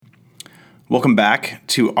Welcome back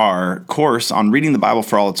to our course on reading the Bible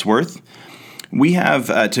for all it's worth. We have,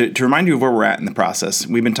 to remind you of where we're at in the process,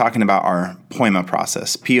 we've been talking about our poima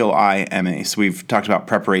process, P-O-I-M-A. So we've talked about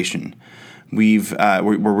preparation.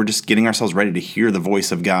 We're just getting ourselves ready to hear the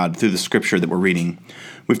voice of God through the scripture that we're reading.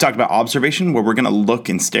 We've talked about observation, where we're going to look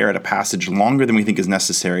and stare at a passage longer than we think is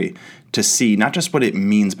necessary to see not just what it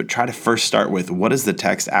means, but try to first start with what does the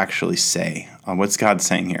text actually say? What's God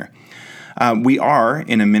saying here? We are,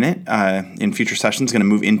 in a minute, in future sessions, going to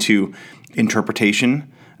move into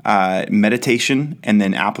interpretation, meditation, and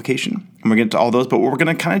then application. And we're going to get to all those. But what we're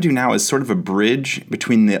going to kind of do now is sort of a bridge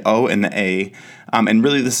between the O and the A. And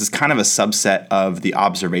really, this is kind of a subset of the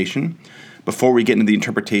observation before we get into the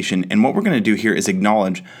interpretation. And what we're going to do here is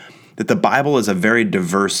acknowledge that the Bible is a very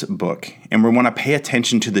diverse book. And we want to pay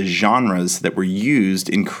attention to the genres that were used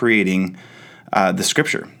in creating the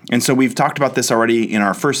scripture. And so we've talked about this already in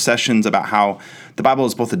our first sessions about how the Bible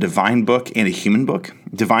is both a divine book and a human book.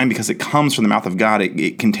 Divine because it comes from the mouth of God.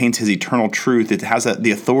 It contains his eternal truth. It has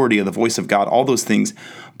the authority of the voice of God, all those things.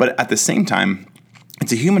 But at the same time,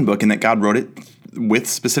 it's a human book in that God wrote it with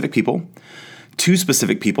specific people, to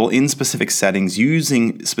specific people, in specific settings,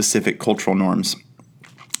 using specific cultural norms.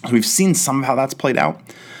 So we've seen some of how that's played out.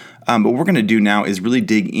 But what we're going to do now is really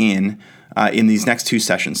dig in these next two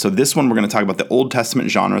sessions. So this one, we're going to talk about the Old Testament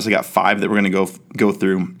genres. I got 5 that we're going to go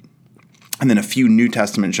through, and then a few New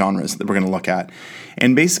Testament genres that we're going to look at.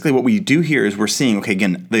 And basically what we do here is we're seeing, okay,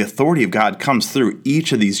 again, the authority of God comes through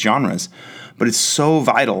each of these genres, but it's so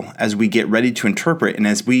vital as we get ready to interpret and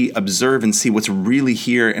as we observe and see what's really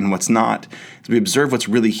here and what's not, as we observe what's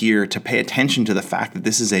really here, to pay attention to the fact that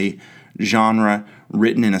this is a genre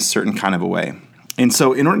written in a certain kind of a way. And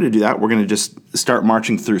so in order to do that, we're going to just start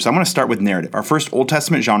marching through. So I'm going to start with narrative. Our first Old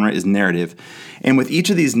Testament genre is narrative. And with each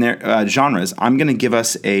of these genres, I'm going to give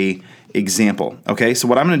us a example. Okay, so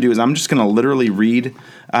what I'm going to do is I'm just going to literally read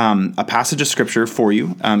a passage of scripture for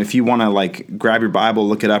you. If you want to grab your Bible,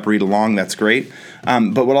 look it up, read along, that's great.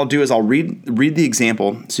 But what I'll do is I'll read the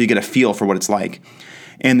example so you get a feel for what it's like.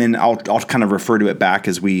 And then I'll kind of refer to it back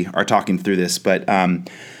as we are talking through this. But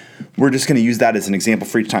we're just going to use that as an example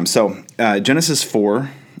for each time. So Genesis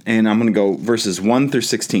 4, and I'm going to go verses 1 through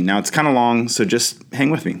 16. Now, it's kind of long, so just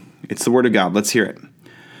hang with me. It's the Word of God. Let's hear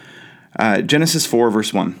it. Genesis 4,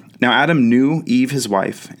 verse 1. Now Adam knew Eve his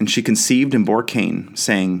wife, and she conceived and bore Cain,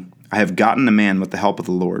 saying, I have gotten a man with the help of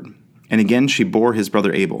the Lord. And again she bore his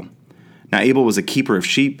brother Abel. Now Abel was a keeper of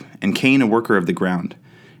sheep, and Cain a worker of the ground.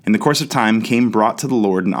 In the course of time Cain brought to the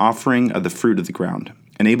Lord an offering of the fruit of the ground.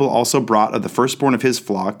 And Abel also brought of the firstborn of his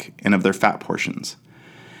flock and of their fat portions.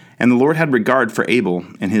 And the Lord had regard for Abel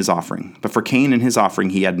and his offering, but for Cain and his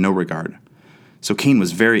offering he had no regard. So Cain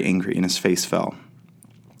was very angry, and his face fell.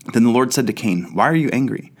 Then the Lord said to Cain, Why are you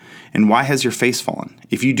angry? And why has your face fallen?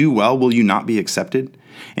 If you do well, will you not be accepted?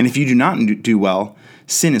 And if you do not do well,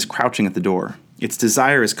 sin is crouching at the door. Its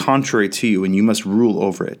desire is contrary to you, and you must rule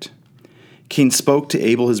over it. Cain spoke to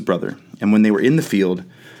Abel his brother, and when they were in the field,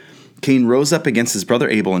 Cain rose up against his brother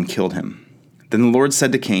Abel and killed him. Then the Lord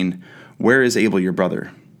said to Cain, Where is Abel your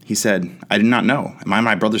brother? He said, I did not know. Am I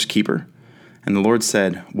my brother's keeper? And the Lord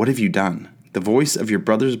said, What have you done? The voice of your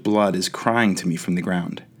brother's blood is crying to me from the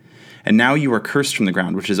ground. And now you are cursed from the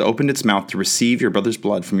ground, which has opened its mouth to receive your brother's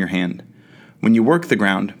blood from your hand. When you work the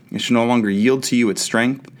ground, it shall no longer yield to you its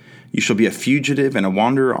strength. You shall be a fugitive and a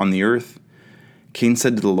wanderer on the earth. Cain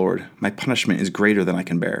said to the Lord, My punishment is greater than I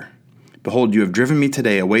can bear. Behold, you have driven me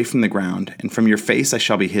today away from the ground, and from your face I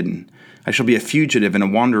shall be hidden. I shall be a fugitive and a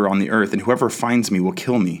wanderer on the earth, and whoever finds me will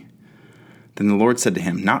kill me. Then the Lord said to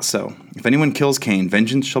him, Not so. If anyone kills Cain,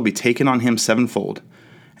 vengeance shall be taken on him sevenfold.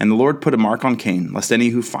 And the Lord put a mark on Cain, lest any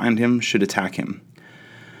who find him should attack him.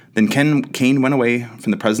 Then Cain went away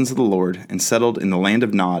from the presence of the Lord and settled in the land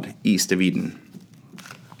of Nod, east of Eden.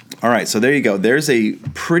 All right, so there you go. There's a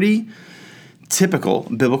pretty typical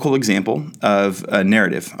biblical example of a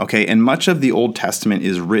narrative, okay? And much of the Old Testament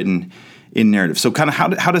is written in narrative. So kind of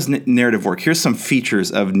how does narrative work? Here's some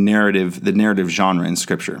features of narrative, the narrative genre in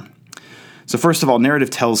Scripture. So first of all, narrative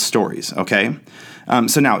tells stories, okay?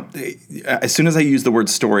 So now, as soon as I use the word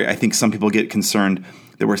story, I think some people get concerned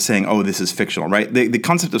that we're saying, oh, this is fictional, right? The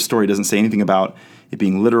concept of story doesn't say anything about it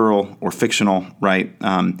being literal or fictional, right?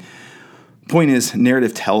 Point is,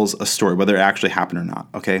 narrative tells a story, whether it actually happened or not,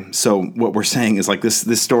 okay? So what we're saying is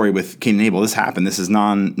this story with Cain and Abel, this happened. This is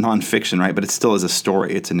non-fiction, right? But it still is a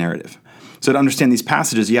story. It's a narrative. So to understand these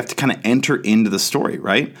passages, you have to kind of enter into the story,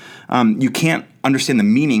 right? You can't understand the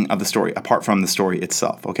meaning of the story apart from the story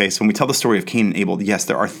itself, okay? So when we tell the story of Cain and Abel, yes,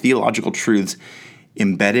 there are theological truths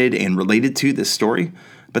embedded and related to this story,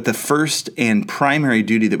 But the first and primary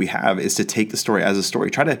duty that we have is to take the story as a story.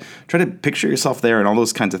 Try to picture yourself there and all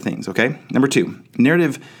those kinds of things, okay? Number 2,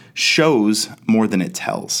 narrative shows more than it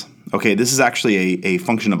tells. Okay, this is actually a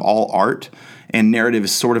function of all art, and narrative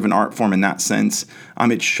is sort of an art form in that sense.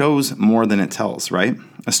 It shows more than it tells, right?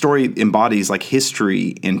 A story embodies like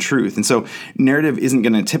history and truth. And so narrative isn't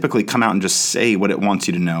going to typically come out and just say what it wants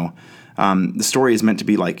you to know. The story is meant to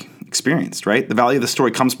be like experienced, right? The value of the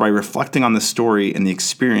story comes by reflecting on the story and the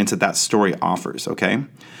experience that story offers, okay?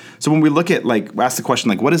 So when we look at ask the question,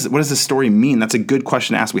 what does this story mean? That's a good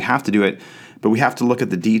question to ask. We have to do it, but we have to look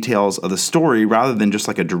at the details of the story rather than just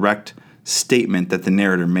like a direct statement that the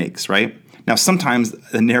narrator makes, right? Now, sometimes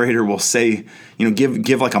the narrator will say,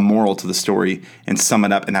 give like a moral to the story and sum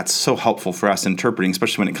it up, and that's so helpful for us interpreting,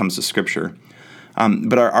 especially when it comes to Scripture.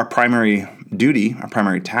 But our primary duty, our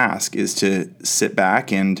primary task, is to sit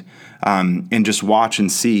back and just watch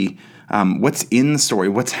and see what's in the story,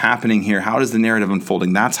 what's happening here, how is the narrative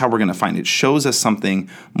unfolding. That's how we're going to find it. It shows us something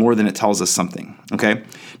more than it tells us something. Okay.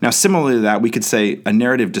 Now, similarly to that, we could say a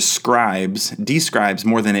narrative describes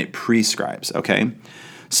more than it prescribes. Okay.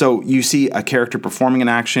 So you see a character performing an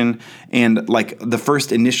action, and like the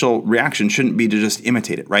first initial reaction shouldn't be to just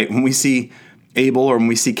imitate it, right? When we see Abel or when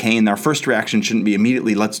we see Cain, our first reaction shouldn't be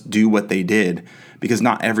immediately, let's do what they did, because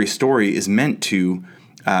not every story is meant to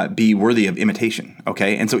be worthy of imitation,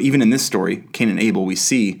 okay? And so even in this story, Cain and Abel, we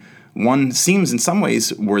see one seems in some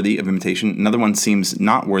ways worthy of imitation, another one seems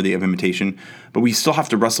not worthy of imitation, but we still have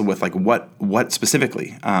to wrestle with like what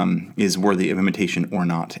specifically is worthy of imitation or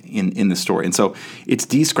not in the story. And so it's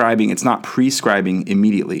describing, it's not prescribing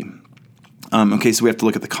immediately. Okay, so we have to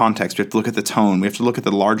look at the context, we have to look at the tone, we have to look at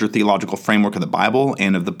the larger theological framework of the Bible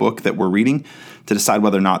and of the book that we're reading to decide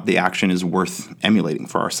whether or not the action is worth emulating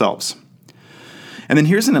for ourselves. And then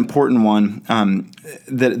here's an important one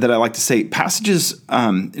that I like to say.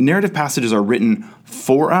 Narrative passages are written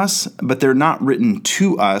for us, but they're not written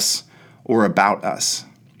to us or about us.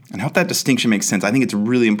 And I hope that distinction makes sense. I think it's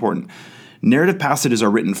really important. Narrative passages are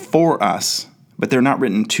written for us, but they're not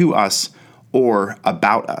written to us or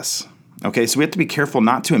about us. Okay, so we have to be careful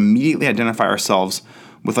not to immediately identify ourselves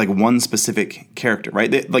with like one specific character, right?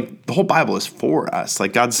 The whole Bible is for us.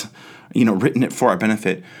 Like God's, written it for our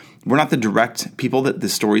benefit. We're not the direct people that the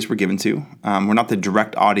stories were given to. We're not the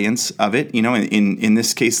direct audience of it. In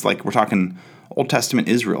this case, like we're talking Old Testament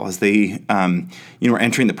Israel as they, were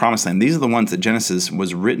entering the Promised Land. These are the ones that Genesis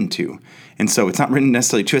was written to. And so it's not written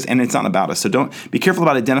necessarily to us, and it's not about us. So don't be careful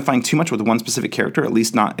about identifying too much with one specific character, at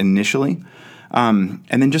least not initially. And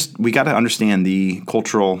then we got to understand the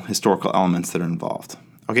cultural, historical elements that are involved.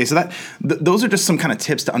 Okay, so those are just some kind of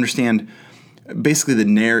tips to understand basically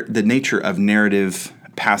the nature of narrative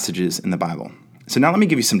passages in the Bible. So now let me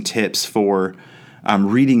give you some tips for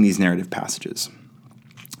reading these narrative passages.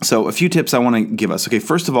 So a few tips I want to give us. Okay,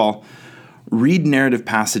 first of all, read narrative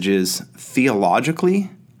passages theologically,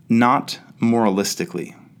 not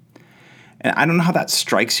moralistically. And I don't know how that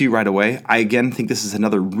strikes you right away. I, again, think this is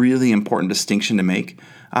another really important distinction to make.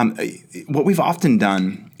 What we've often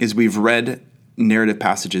done is we've read narrative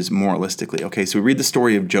passages moralistically. Okay, so we read the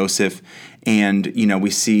story of Joseph and, we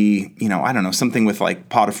see, something with like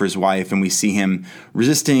Potiphar's wife, and we see him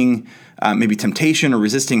resisting maybe temptation or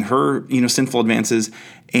resisting her, sinful advances.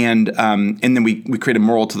 And then we create a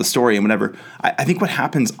moral to the story and whatever. I think what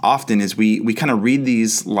happens often is we kind of read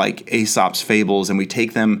these like Aesop's fables and we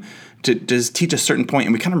take them to just teach a certain point,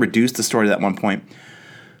 and we kind of reduce the story to that one point.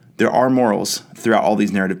 There are morals throughout all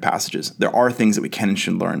these narrative passages. There are things that we can and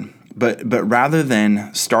should learn. But rather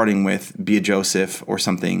than starting with be a Joseph or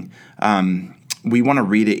something, we want to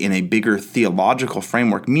read it in a bigger theological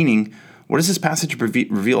framework, meaning what does this passage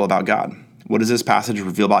reveal about God? What does this passage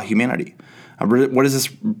reveal about humanity? What does this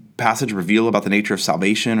passage reveal about the nature of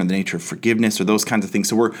salvation or the nature of forgiveness or those kinds of things?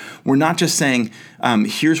 So we're not just saying,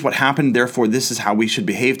 here's what happened, therefore this is how we should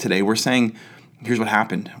behave today. We're saying, here's what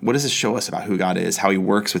happened. What does this show us about who God is, how he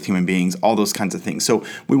works with human beings, all those kinds of things. So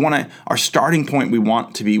our starting point we're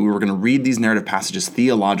going to read these narrative passages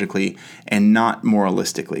theologically and not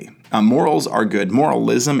moralistically. Morals are good.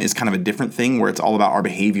 Moralism is kind of a different thing where it's all about our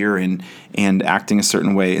behavior and acting a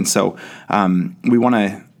certain way. And so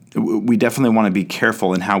we definitely want to be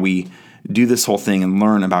careful in how we do this whole thing and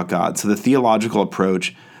learn about God. So the theological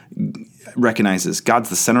approach recognizes God's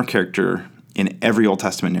the center character in every Old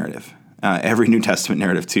Testament narrative. Every New Testament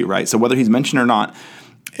narrative too, right? So whether he's mentioned or not,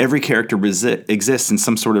 every character exists in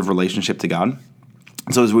some sort of relationship to God.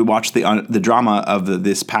 So as we watch the drama of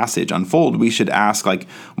this passage unfold, we should ask, like,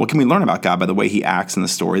 what can we learn about God by the way he acts in the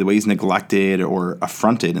story, the way he's neglected or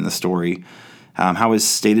affronted in the story? how his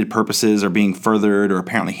stated purposes are being furthered or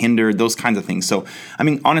apparently hindered, those kinds of things. So, I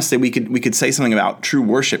mean, honestly, we could say something about true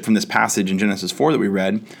worship from this passage in Genesis 4 that we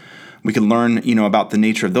read. We could learn, about the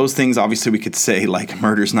nature of those things. Obviously, we could say, like,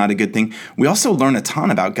 murder's not a good thing. We also learn a ton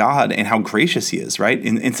about God and how gracious he is, right?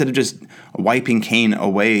 Instead of just wiping Cain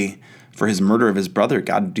away for his murder of his brother,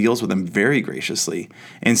 God deals with him very graciously.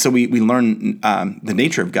 And so we learn the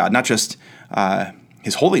nature of God, not just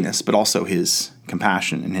his holiness, but also his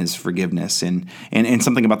compassion and his forgiveness and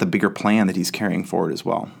something about the bigger plan that he's carrying forward as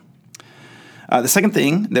well. The second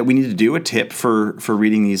thing that we need to do, a tip for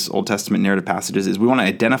reading these Old Testament narrative passages, is we want to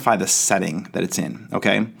identify the setting that it's in,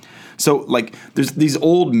 okay? So, like, there's these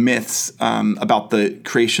old myths about the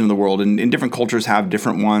creation of the world, and different cultures have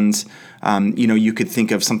different ones. You could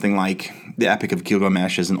think of something like the Epic of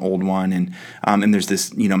Gilgamesh as an old one, and there's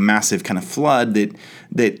this, massive kind of flood that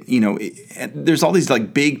there's all these,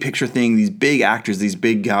 like, big picture things, these big actors, these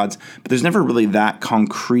big gods, but there's never really that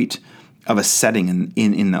concrete of a setting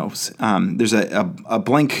in those. There's a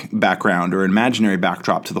blank background or imaginary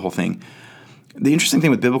backdrop to the whole thing. The interesting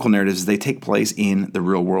thing with biblical narratives is they take place in the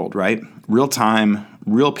real world, right? Real time,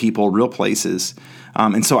 real people, real places.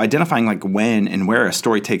 And so identifying like when and where a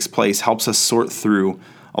story takes place helps us sort through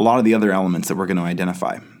a lot of the other elements that we're going to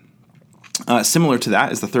identify. Similar to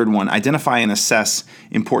that is the third one, identify and assess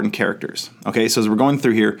important characters. Okay, so as we're going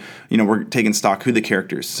through here, we're taking stock, who the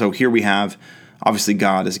characters. So here we have obviously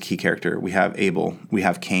God as a key character. We have Abel. We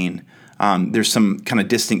have Cain. There's some kind of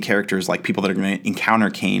distant characters like people that are going to encounter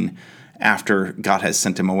Cain after God has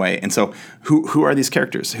sent him away. And so who are these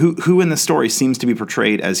characters? Who in the story seems to be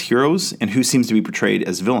portrayed as heroes and who seems to be portrayed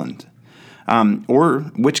as villains? Or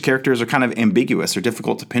which characters are kind of ambiguous or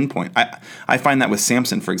difficult to pinpoint. I find that with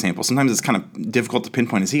Samson, for example. Sometimes it's kind of difficult to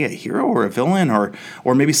pinpoint. Is he a hero or a villain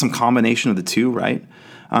or maybe some combination of the two, right?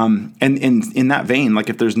 And in that vein,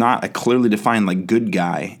 like if there's not a clearly defined like good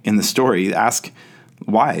guy in the story, ask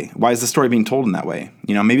why? Why is the story being told in that way?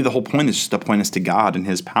 Maybe the whole point is just to point us to God and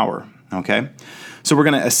his power, okay? So we're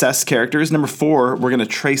going to assess characters. Number 4, we're going to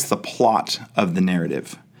trace the plot of the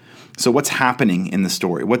narrative. So what's happening in the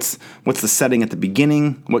story? What's the setting at the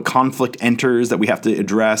beginning? What conflict enters that we have to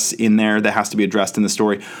address in there that has to be addressed in the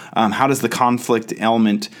story? How does the conflict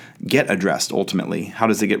element get addressed ultimately? How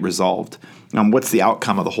does it get resolved? What's the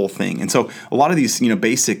outcome of the whole thing? And so a lot of these,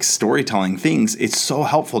 basic storytelling things, it's so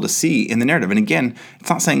helpful to see in the narrative. And again, it's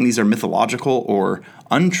not saying these are mythological or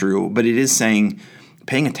untrue, but it is saying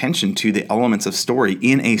paying attention to the elements of story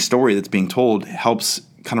in a story that's being told helps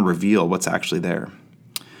kind of reveal what's actually there.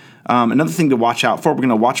 Another thing to watch out for, we're going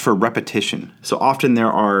to watch for repetition. So often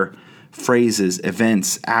there are phrases,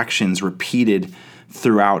 events, actions repeated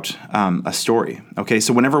throughout a story. Okay,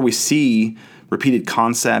 so whenever we see repeated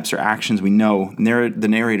concepts or actions, we know the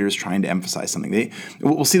narrator is trying to emphasize something.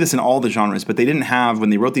 We'll see this in all the genres, but they didn't have, when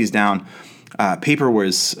they wrote these down, paper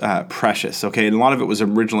was precious, okay? And a lot of it was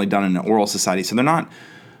originally done in an oral society, so they're not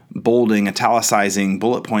bolding, italicizing,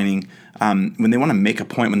 bullet pointing. When they want to make a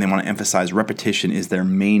point, when they want to emphasize, repetition is their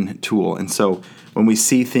main tool. And so when we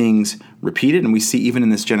see things repeated, and we see even in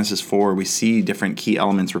this Genesis 4, we see different key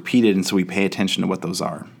elements repeated, and so we pay attention to what those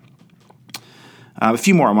are. A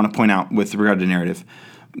few more I want to point out with regard to narrative.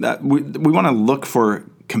 We want to look for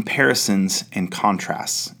comparisons and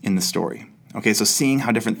contrasts in the story. Okay, so seeing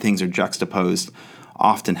how different things are juxtaposed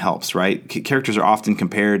often helps, right? Characters are often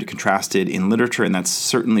compared, contrasted in literature, and that's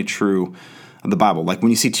certainly true of the Bible. Like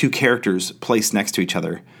when you see two characters placed next to each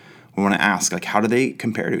other, we want to ask, like, how do they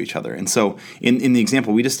compare to each other? And so in the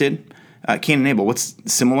example we just did, Cain and Abel, what's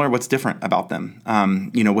similar, what's different about them?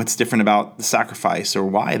 What's different about the sacrifice or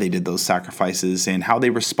why they did those sacrifices and how they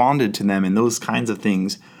responded to them and those kinds of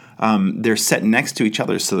things. They're set next to each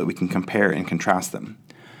other so that we can compare and contrast them.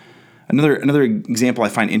 Another example I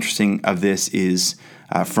find interesting of this is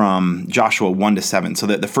from Joshua 1-7. So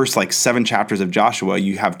that the first 7 chapters of Joshua,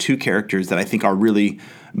 you have two characters that I think are really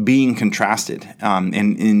being contrasted. And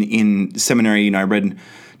in seminary, I read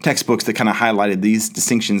textbooks that kind of highlighted these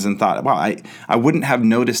distinctions and thought, wow, I wouldn't have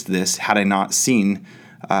noticed this had I not seen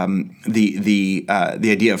the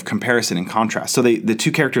idea of comparison and contrast. So the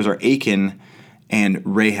two characters are Achan and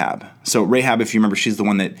Rahab. So Rahab, if you remember, she's the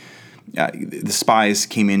one that the spies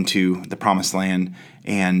came into the promised land,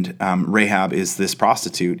 and Rahab is this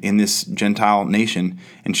prostitute in this Gentile nation,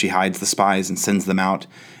 and she hides the spies and sends them out.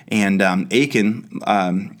 And Achan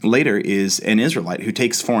later is an Israelite who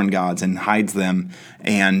takes foreign gods and hides them,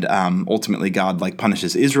 and ultimately God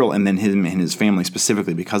punishes Israel and then him and his family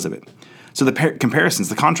specifically because of it. So the comparisons,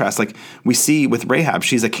 the contrast, we see with Rahab,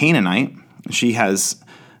 she's a Canaanite. She has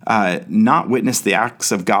not witness the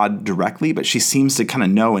acts of God directly, but she seems to kind of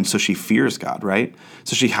know, and so she fears God, right?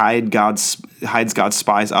 So she hides God's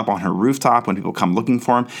spies up on her rooftop when people come looking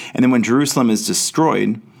for him. And then when Jerusalem is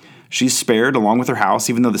destroyed, she's spared along with her house,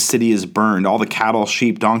 even though the city is burned. All the cattle,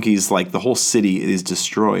 sheep, donkeys, like the whole city is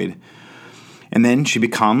destroyed. And then she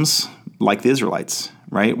becomes like the Israelites,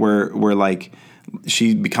 right? Where like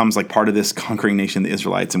she becomes like part of this conquering nation, the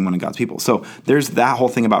Israelites, and one of God's people. So there's that whole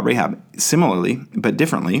thing about Rahab. Similarly, but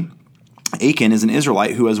differently, Achan is an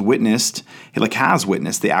Israelite who has witnessed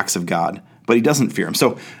the acts of God, but he doesn't fear him.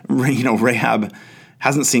 So, Rahab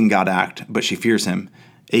hasn't seen God act, but she fears him.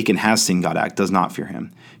 Achan has seen God act, does not fear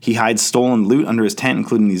him. He hides stolen loot under his tent,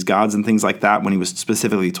 including these gods and things like that, when he was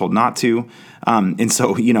specifically told not to. And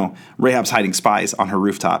so, Rahab's hiding spies on her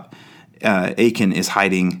rooftop. Achan is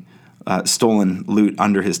hiding stolen loot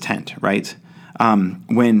under his tent, right?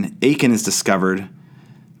 When Achan is discovered,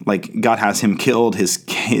 like God has him killed, his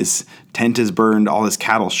tent is burned, all his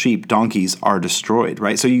cattle, sheep, donkeys are destroyed,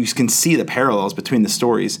 right? So you can see the parallels between the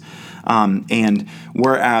stories. And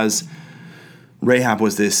whereas Rahab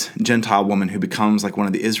was this Gentile woman who becomes like one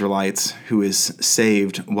of the Israelites who is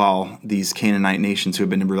saved while these Canaanite nations who have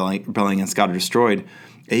been rebelling against God are destroyed,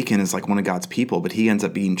 Achan is like one of God's people, but he ends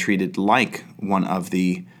up being treated like one of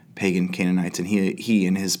the pagan Canaanites, and he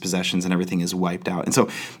and his possessions and everything is wiped out. And so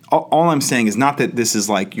all I'm saying is not that this is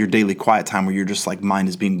like your daily quiet time where you're just like mind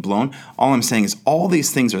is being blown. All I'm saying is all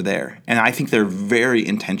these things are there, and I think they're very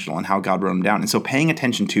intentional in how God wrote them down. And so paying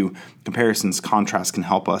attention to comparisons, contrasts can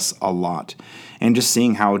help us a lot. And just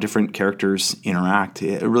seeing how different characters interact,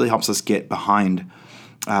 it really helps us get behind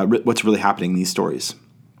what's really happening in these stories.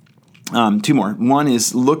 Two more. One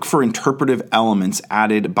is look for interpretive elements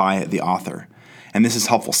added by the author. And this is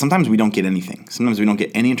helpful. Sometimes we don't get anything. Sometimes we don't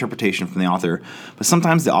get any interpretation from the author. But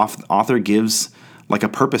sometimes the author gives like a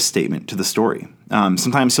purpose statement to the story.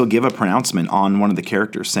 Sometimes he'll give a pronouncement on one of the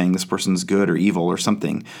characters saying this person's good or evil or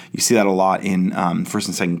something. You see that a lot in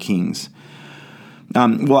 1st and 2nd Kings.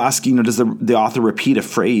 We'll ask, does the author repeat a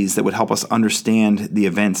phrase that would help us understand the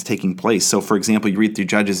events taking place? So, for example, you read through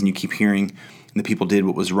Judges and you keep hearing the people did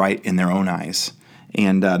what was right in their own eyes.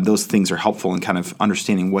 And those things are helpful in kind of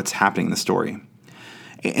understanding what's happening in the story.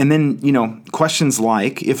 And then, questions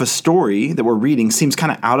like, if a story that we're reading seems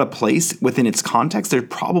kind of out of place within its context, there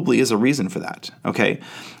probably is a reason for that, okay?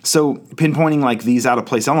 So pinpointing like these out of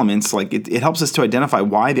place elements, like it helps us to identify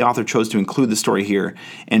why the author chose to include the story here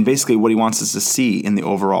and basically what he wants us to see in the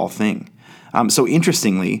overall thing. So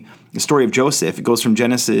interestingly, the story of Joseph, it goes from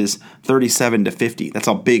Genesis 37 to 50. That's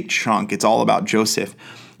a big chunk. It's all about Joseph.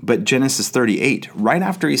 But Genesis 38, right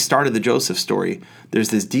after he started the Joseph story, there's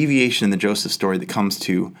this deviation in the Joseph story that comes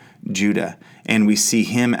to Judah. And we see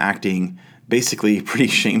him acting basically pretty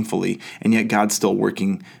shamefully, and yet God's still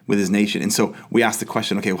working with his nation. And so we ask the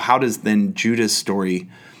question, okay, well, how does then Judah's story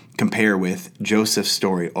compare with Joseph's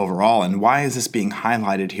story overall? And why is this being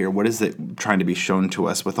highlighted here? What is it trying to be shown to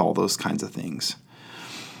us with all those kinds of things?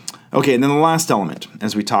 Okay, and then the last element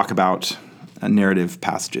as we talk about narrative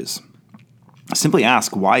passages. Simply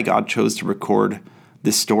ask why God chose to record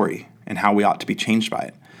this story and how we ought to be changed by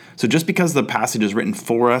it. So just because the passage is written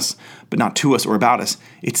for us, but not to us or about us,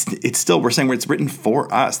 it's still, we're saying it's written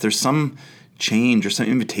for us. There's some change or some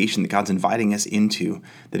invitation that God's inviting us into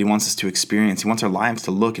that he wants us to experience. He wants our lives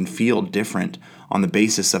to look and feel different on the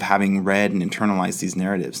basis of having read and internalized these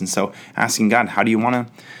narratives. And so asking God, how do you want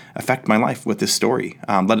to affect my life with this story?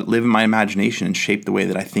 Let it live in my imagination and shape the way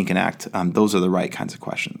that I think and act. Those are the right kinds of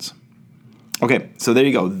questions. Okay, so there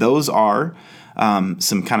you go. Those are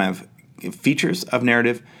some kind of features of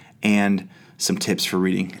narrative and some tips for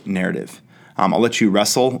reading narrative. I'll let you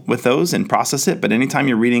wrestle with those and process it, but anytime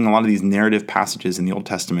you're reading a lot of these narrative passages in the Old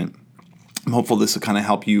Testament, I'm hopeful this will kind of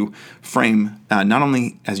help you frame not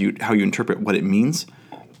only how you interpret what it means,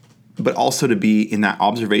 but also to be in that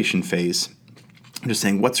observation phase, just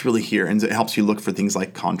saying what's really here, and it helps you look for things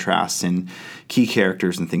like contrasts and key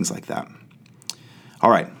characters and things like that.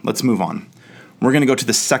 All right, let's move on. We're going to go to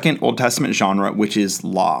the second Old Testament genre, which is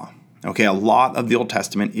law. Okay, a lot of the Old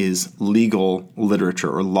Testament is legal literature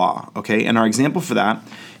or law. Okay, and our example for that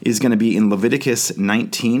is going to be in Leviticus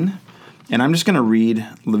 19. And I'm just going to read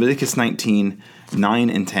Leviticus 19, 9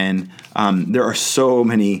 and 10. There are so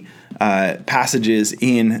many passages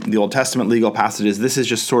in the Old Testament, legal passages. This is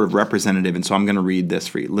just sort of representative, and so I'm going to read this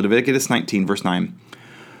for you. Leviticus 19, verse 9.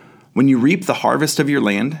 When you reap the harvest of your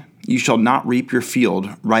land, you shall not reap your field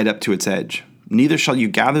right up to its edge. Neither shall you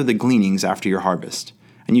gather the gleanings after your harvest.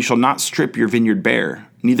 And you shall not strip your vineyard bare,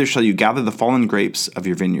 neither shall you gather the fallen grapes of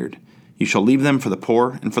your vineyard. You shall leave them for the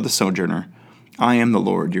poor and for the sojourner. I am the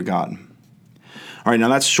Lord your God. All right, now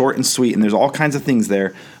that's short and sweet, and there's all kinds of things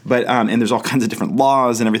there, but and there's all kinds of different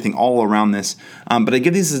laws and everything all around this. But I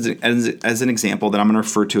give these as an example that I'm going to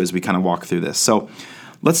refer to as we kind of walk through this. So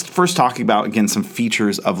let's first talk about, again, some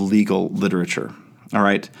features of legal literature. All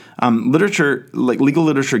right, literature, like legal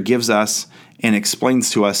literature, gives us and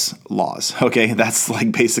explains to us laws. Okay, that's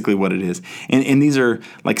like basically what it is, and these are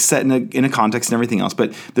like set in a context and everything else.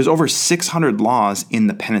 But there's over 600 laws in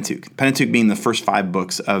the Pentateuch. Pentateuch being the first 5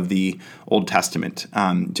 books of the Old Testament: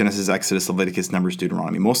 Genesis, Exodus, Leviticus, Numbers,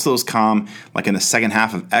 Deuteronomy. Most of those come like in the second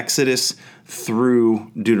half of Exodus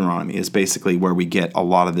through Deuteronomy is basically where we get a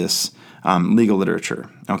lot of this legal literature.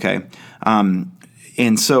 Okay.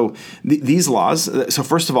 And so these laws, so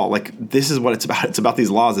first of all, like this is what it's about. It's about these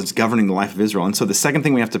laws. It's governing the life of Israel. And so the second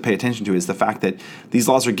thing we have to pay attention to is the fact that these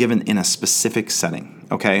laws are given in a specific setting,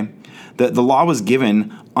 okay? The law was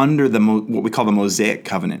given under what we call the Mosaic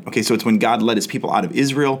covenant. Okay, so it's when God led his people out of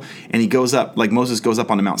Israel, and he goes up, like Moses goes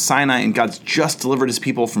up onto Mount Sinai, and God's just delivered his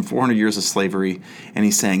people from 400 years of slavery, and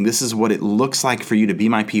he's saying, this is what it looks like for you to be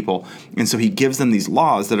my people. And so he gives them these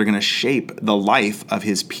laws that are going to shape the life of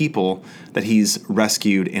his people that he's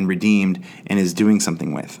rescued and redeemed and is doing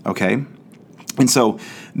something with, okay? And so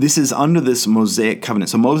this is under this Mosaic covenant.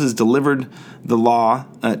 So Moses delivered the law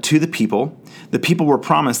to the people. The people were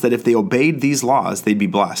promised that if they obeyed these laws, they'd be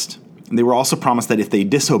blessed. And they were also promised that if they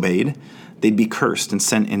disobeyed, they'd be cursed and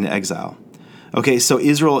sent into exile. Okay, so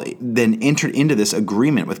Israel then entered into this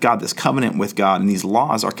agreement with God, this covenant with God, and these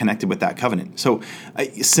laws are connected with that covenant. So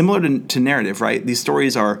similar to narrative, right? These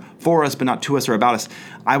stories are for us, but not to us or about us.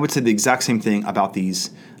 I would say the exact same thing about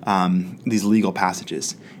these legal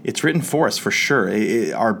passages. It's written for us, for sure.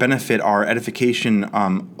 Our benefit, our edification,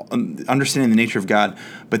 understanding the nature of God,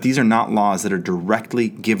 but these are not laws that are directly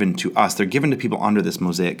given to us. They're given to people under this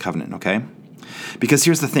Mosaic covenant, okay? Because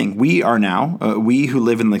here's the thing, we are now, we who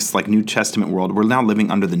live in this like New Testament world, we're now living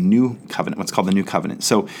under the New Covenant, what's called the New Covenant.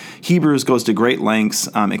 So Hebrews goes to great lengths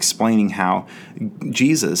explaining how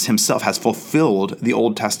Jesus himself has fulfilled the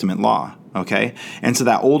Old Testament law, okay? And so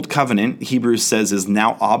that Old Covenant, Hebrews says, is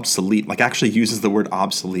now obsolete, like actually uses the word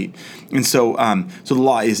obsolete. And so so the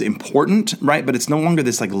law is important, right? But it's no longer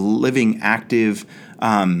this like living, active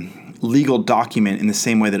legal document in the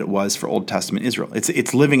same way that it was for Old Testament Israel.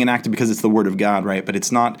 It's living and active because it's the Word of God, right? But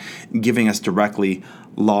it's not giving us directly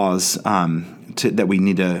laws that we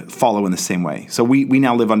need to follow in the same way. So we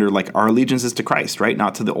now live under like our allegiance is to Christ, right?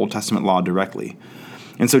 Not to the Old Testament law directly.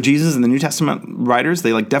 And so Jesus and the New Testament writers,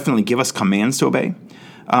 they like definitely give us commands to obey.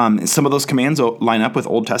 Some of those commands line up with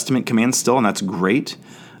Old Testament commands still, and that's great.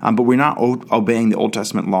 But we're not obeying the Old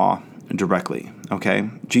Testament law directly, okay?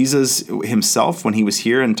 Jesus himself, when he was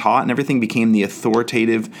here and taught and everything, became the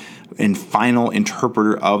authoritative and final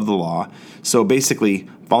interpreter of the law. So basically,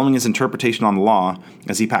 following his interpretation on the law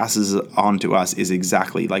as he passes it on to us is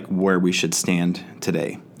exactly like where we should stand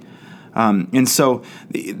today. And so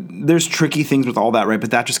there's tricky things with all that, right?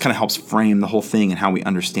 But that just kind of helps frame the whole thing and how we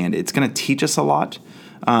understand it. It's going to teach us a lot,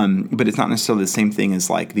 but it's not necessarily the same thing as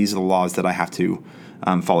like, these are the laws that I have to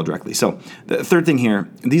follow directly. So the third thing here,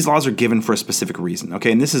 these laws are given for a specific reason,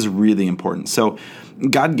 okay? And this is really important. So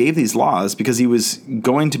God gave these laws because he was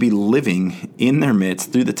going to be living in their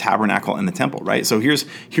midst through the tabernacle and the temple, right? So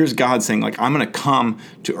here's God saying, like, I'm going to come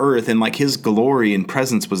to earth, and like his glory and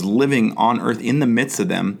presence was living on earth in the midst of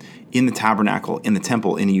them, in the tabernacle, in the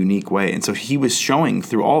temple, in a unique way. And so he was showing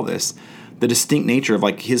through all this the distinct nature of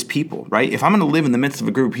like his people, right? If I'm going to live in the midst of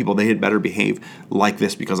a group of people, they had better behave like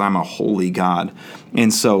this because I'm a holy God.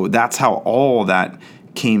 And so that's how all that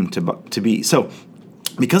came to be. So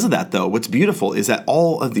because of that, though, what's beautiful is that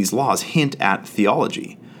all of these laws hint at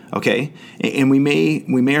theology, okay? And we may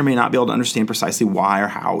or may not be able to understand precisely why or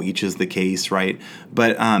how each is the case, right?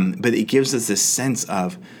 But it gives us this sense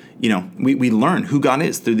of, you know, we learn who God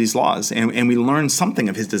is through these laws, and we learn something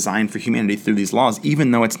of his design for humanity through these laws,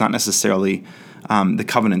 even though it's not necessarily the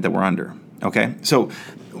covenant that we're under, okay? So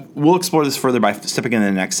we'll explore this further by stepping into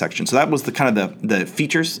the next section. So that was the kind of the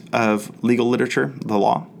features of legal literature, the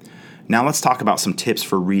law. Now let's talk about some tips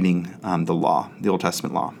for reading the law, the Old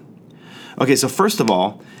Testament law. Okay, so first of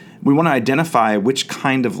all, we want to identify which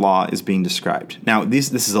kind of law is being described. Now,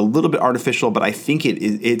 this is a little bit artificial, but I think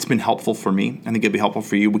it's been helpful for me. I think it'd be helpful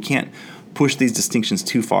for you. We can't push these distinctions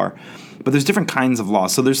too far. But there's different kinds of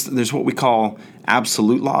laws. So there's what we call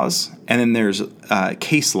absolute laws, and then there's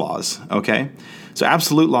case laws, okay? So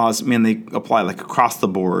absolute laws, man, they apply like across the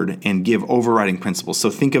board and give overriding principles.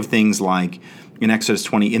 So think of things like in Exodus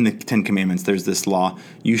 20, in the Ten Commandments, there's this law,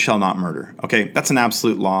 you shall not murder, okay? That's an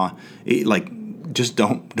absolute law. Just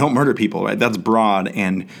don't murder people, right? That's broad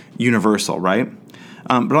and universal, right?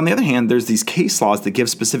 But on the other hand, there's these case laws that give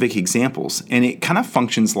specific examples, and it kind of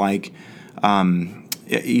functions like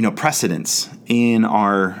precedents in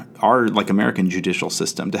our like American judicial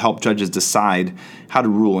system to help judges decide how to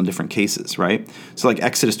rule in different cases, right? So like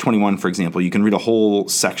Exodus 21, for example, you can read a whole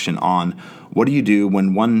section on what do you do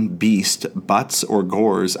when one beast butts or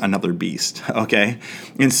gores another beast, okay?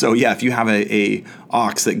 And so, yeah, if you have a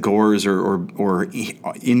ox that gores or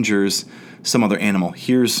injures some other animal,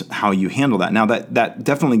 here's how you handle that. Now, that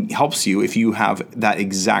definitely helps you if you have that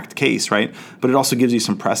exact case, right? But it also gives you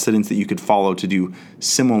some precedents that you could follow to do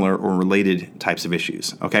similar or related types of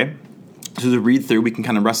issues, okay? So to read through, we can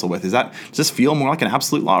kind of wrestle with, does this feel more like an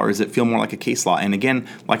absolute law, or does it feel more like a case law? And again,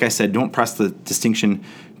 like I said, don't press the distinction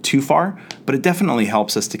too far, but it definitely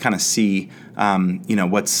helps us to kind of see, there's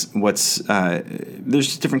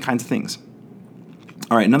just different kinds of things.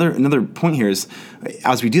 All right, another point here is,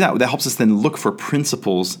 as we do that, that helps us then look for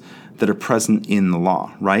principles that are present in the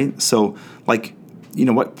law, right? So, like,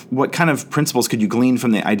 what kind of principles could you glean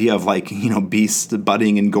from the idea of beasts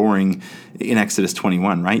butting and goring in Exodus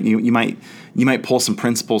 21, right? You might pull some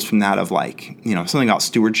principles from that of something about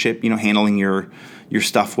stewardship, handling your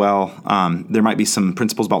stuff well. There might be some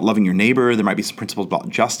principles about loving your neighbor. There might be some principles about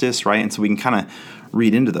justice, right? And so we can kind of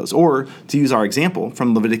read into those. Or to use our example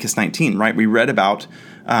from Leviticus 19, right? We read about,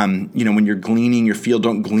 when you're gleaning your field,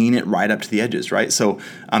 don't glean it right up to the edges, right? So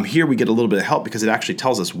here we get a little bit of help because it actually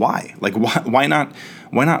tells us why. Like, why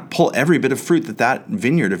not pull every bit of fruit that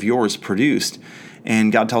vineyard of yours produced?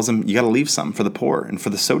 And God tells them, you got to leave some for the poor and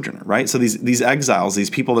for the sojourner, right? So these exiles,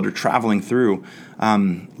 these people that are traveling through,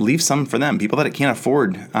 leave some for them, people that it can't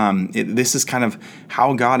afford. This is kind of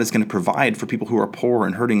how God is going to provide for people who are poor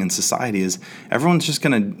and hurting in society. Is everyone's just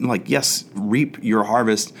going to, yes, reap your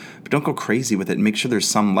harvest, but don't go crazy with it. Make sure there's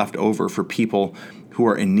some left over for people who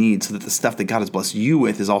are in need, so that the stuff that God has blessed you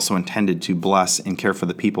with is also intended to bless and care for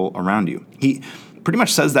the people around you. He pretty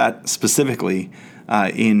much says that specifically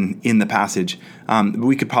in the passage.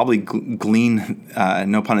 We could probably glean,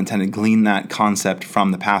 no pun intended, glean that concept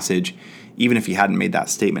from the passage, even if he hadn't made that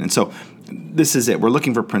statement. And so this is it. We're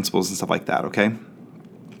looking for principles and stuff like that, okay?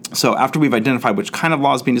 So after we've identified which kind of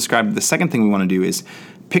law is being described, the second thing we want to do is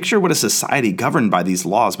picture what a society governed by these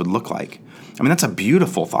laws would look like. I mean, that's a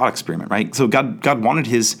beautiful thought experiment, right? So God wanted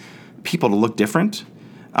his people to look different.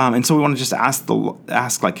 And so we want to just ask,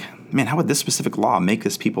 man, how would this specific law make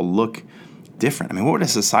this people look different? I mean, what would a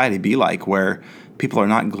society be like where people are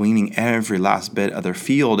not gleaning every last bit of their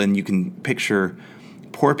field, and you can picture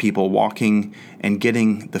poor people walking and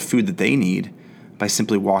getting the food that they need by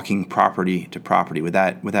simply walking property to property? Would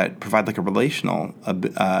that provide like a relational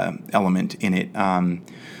element in it?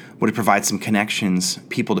 Would it provide some connections,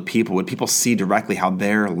 people to people? Would people see directly how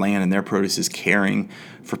their land and their produce is caring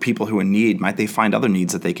for people who are in need? Might they find other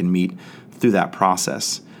needs that they can meet through that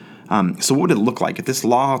process? So what would it look like if this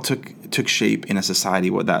law took shape in a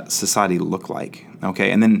society? What would that society look like?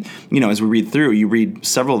 Okay, and then, as we read through, you read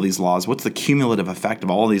several of these laws. What's the cumulative effect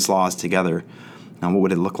of all of these laws together? Now, what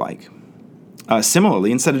would it look like?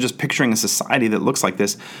 Similarly, instead of just picturing a society that looks like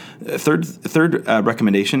this, third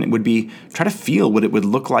recommendation would be try to feel what it would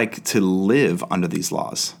look like to live under these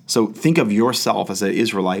laws. So think of yourself as an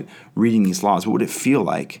Israelite reading these laws. What would it feel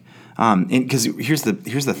like? Because here's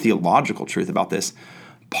the theological truth about this.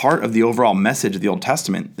 Part of the overall message of the Old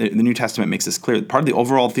Testament, the New Testament makes this clear. Part of the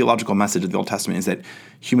overall theological message of the Old Testament is that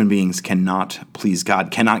human beings cannot please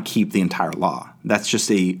God, cannot keep the entire law. That's just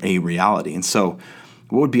a reality. And so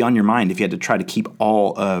what would be on your mind if you had to try to keep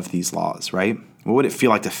all of these laws, right? What would it feel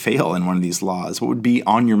like to fail in one of these laws? What would be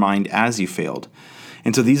on your mind as you failed?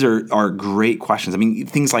 And so these are great questions. I mean,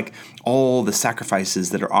 things like all the sacrifices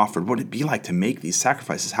that are offered. What would it be like to make these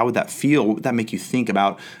sacrifices? How would that feel? What would that make you think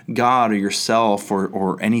about God or yourself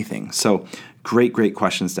or anything? So great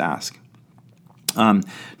questions to ask.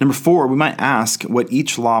 Number 4, we might ask what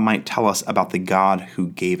each law might tell us about the God who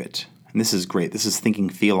gave it. And this is great. This is thinking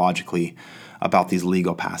theologically about these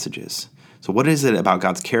legal passages. So what is it about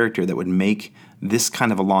God's character that would make this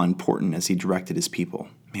kind of a law important as he directed his people?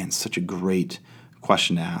 Man, such a great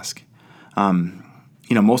question to ask.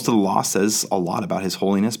 Most of the law says a lot about his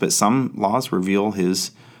holiness, but some laws reveal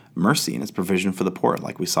his mercy and his provision for the poor,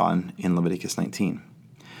 like we saw in Leviticus 19.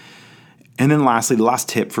 And then lastly, the last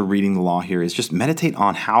tip for reading the law here is just meditate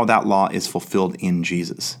on how that law is fulfilled in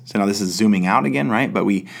Jesus. So now this is zooming out again, right? But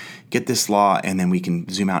we get this law and then we can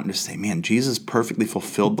zoom out and just say, man, Jesus perfectly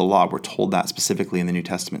fulfilled the law. We're told that specifically in the New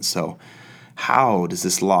Testament. So how does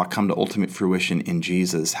this law come to ultimate fruition in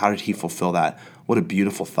Jesus? How did he fulfill that? What a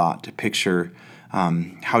beautiful thought to picture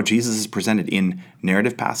how Jesus is presented in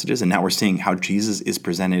narrative passages. And now we're seeing how Jesus is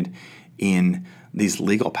presented in these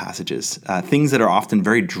legal passages, things that are often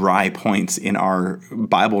very dry points in our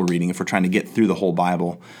Bible reading if we're trying to get through the whole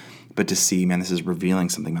Bible, but to see, man, this is revealing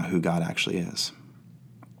something about who God actually is.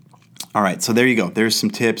 All right, so there you go. There's some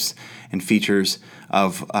tips and features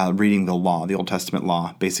of reading the law, the Old Testament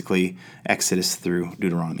law, basically Exodus through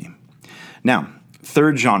Deuteronomy. Now,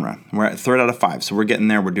 third genre. We're at third out of 5, so we're getting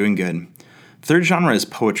there. We're doing good. Third genre is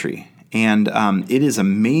poetry, and it is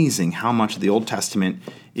amazing how much of the Old Testament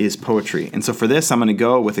is poetry. And so for this, I'm going to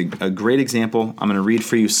go with a great example. I'm going to read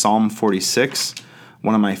for you Psalm 46,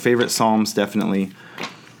 one of my favorite psalms, definitely.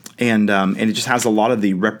 And it just has a lot of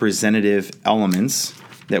the representative elements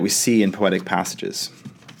that we see in poetic passages.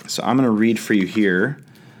 So I'm going to read for you here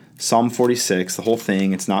Psalm 46, the whole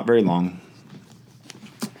thing. It's not very long.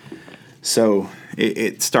 So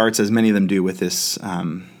it starts, as many of them do, with this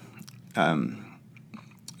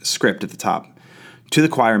script at the top. To the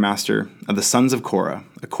choir master of the sons of Korah,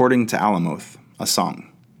 according to Alamoth, a song.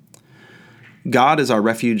 God is our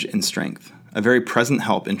refuge and strength, a very present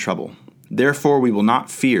help in trouble. Therefore we will not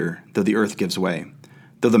fear, though the earth gives way,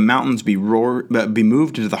 though the mountains be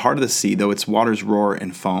moved into the heart of the sea, though its waters roar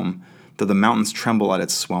and foam, though the mountains tremble at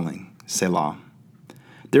its swelling. Selah.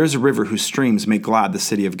 There is a river whose streams make glad the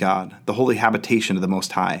city of God, the holy habitation of the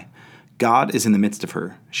Most High. God is in the midst of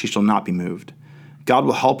her. She shall not be moved. God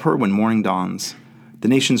will help her when morning dawns. The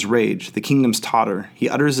nations rage, the kingdoms totter. He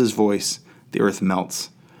utters his voice, the earth melts.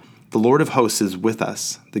 The Lord of hosts is with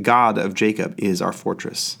us. The God of Jacob is our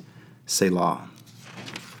fortress. Selah.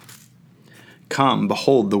 Come,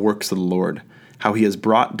 behold the works of the Lord, how he has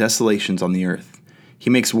brought desolations on the earth. He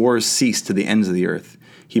makes wars cease to the ends of the earth.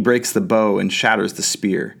 He breaks the bow and shatters the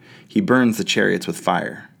spear. He burns the chariots with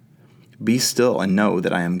fire. Be still and know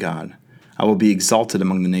that I am God. I will be exalted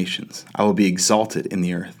among the nations. I will be exalted in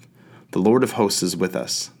the earth. The Lord of hosts is with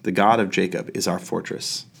us. The God of Jacob is our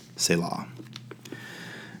fortress. Selah.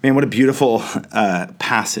 Man, what a beautiful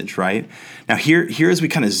passage, right? Now here as we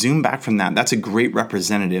kind of zoom back from that, that's a great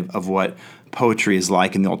representative of what poetry is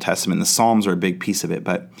like in the Old Testament. The Psalms are a big piece of it,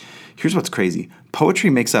 but here's what's crazy. Poetry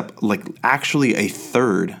makes up actually a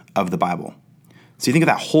third of the Bible. So you think of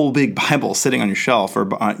that whole big Bible sitting on your shelf or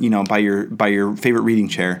by your favorite reading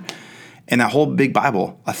chair, and that whole big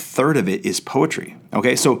Bible, a third of it is poetry.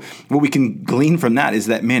 Okay, so what we can glean from that is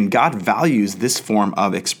that, man, God values this form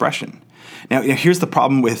of expression. Now, here's the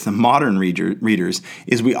problem with modern readers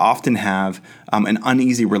is we often have an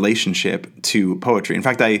uneasy relationship to poetry. In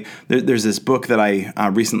fact, there's this book that I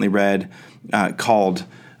recently read called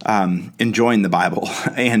Enjoying the Bible.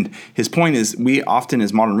 And his point is we often,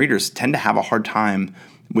 as modern readers, tend to have a hard time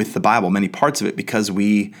with the Bible, many parts of it, because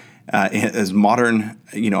we, as modern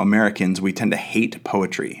Americans, we tend to hate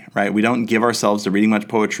poetry, right? We don't give ourselves to reading much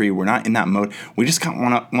poetry. We're not in that mode. We just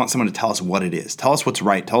kind of want someone to tell us what it is. Tell us what's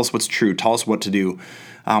right. Tell us what's true. Tell us what to do.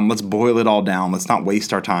 Let's boil it all down. Let's not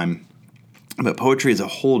waste our time. But poetry is a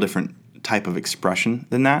whole different type of expression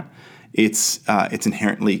than that. It's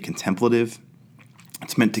inherently contemplative.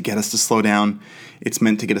 It's meant to get us to slow down. It's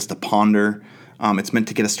meant to get us to ponder. It's meant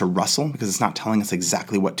to get us to wrestle because it's not telling us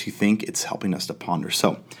exactly what to think. It's helping us to ponder.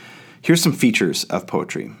 So here's some features of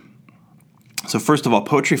poetry. So first of all,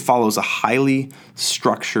 poetry follows a highly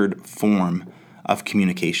structured form of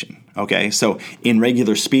communication. Okay, so in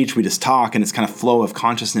regular speech, we just talk and it's kind of flow of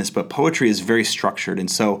consciousness, but poetry is very structured. And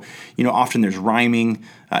so, often there's rhyming,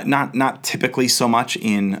 not typically so much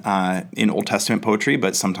in Old Testament poetry,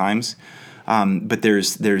 but sometimes. But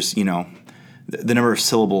there's the number of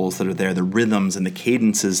syllables that are there, the rhythms and the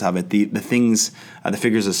cadences of it, the things, the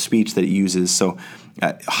figures of speech that it uses. So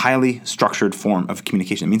highly structured form of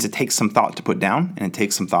communication. It means it takes some thought to put down, and it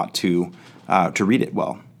takes some thought to read it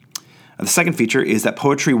well. The second feature is that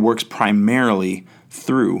poetry works primarily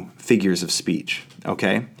through figures of speech,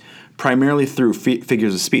 okay? Primarily through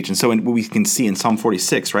figures of speech. And so what we can see in Psalm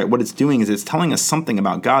 46, right, what it's doing is it's telling us something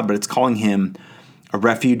about God, but it's calling him a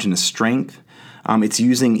refuge and a strength. It's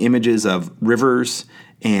using images of rivers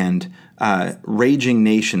and raging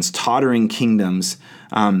nations, tottering kingdoms,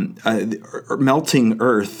 melting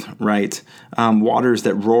earth, right? Waters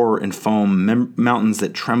that roar and foam, mountains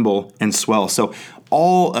that tremble and swell. So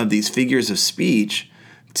all of these figures of speech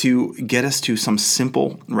to get us to some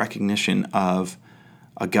simple recognition of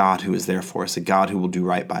a God who is there for us, a God who will do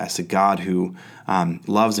right by us, a God who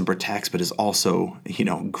loves and protects, but is also,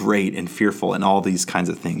 great and fearful and all these kinds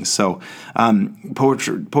of things. So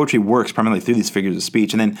poetry works primarily through these figures of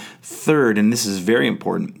speech. And then third, and this is very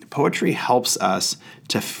important, poetry helps us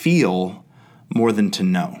to feel more than to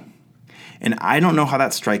know. And I don't know how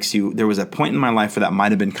that strikes you. There was a point in my life where that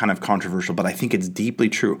might have been kind of controversial, but I think it's deeply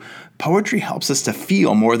true. Poetry helps us to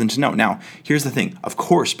feel more than to know. Now, here's the thing. Of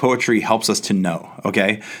course, poetry helps us to know,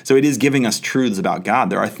 okay? So it is giving us truths about God.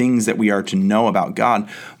 There are things that we are to know about God.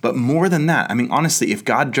 But more than that, I mean, honestly, if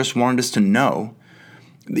God just wanted us to know,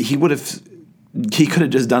 he could have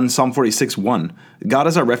just done Psalm 46:1. God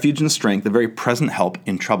is our refuge and strength, a very present help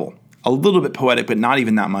in trouble. A little bit poetic, but not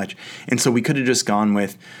even that much. And so we could have just gone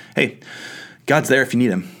with, hey, God's there if you need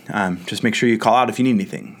him. Just make sure you call out if you need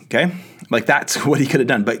anything, okay? Like that's what he could have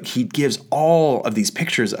done. But he gives all of these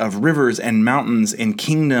pictures of rivers and mountains and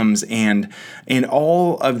kingdoms and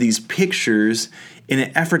all of these pictures in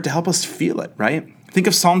an effort to help us feel it, right? Think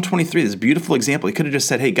of Psalm 23, this beautiful example. He could have just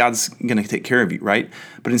said, hey, God's going to take care of you, right?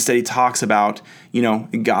 But instead he talks about,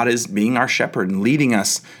 God is being our shepherd and leading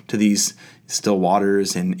us to these still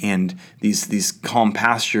waters and these calm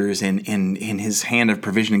pastures and in his hand of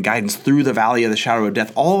provision and guidance through the valley of the shadow of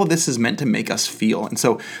death. All of this is meant to make us feel. And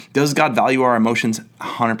so does God value our emotions?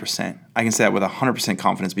 100%. I can say that with 100%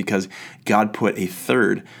 confidence because God put a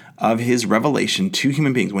third of his revelation to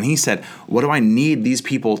human beings. When he said, what do I need these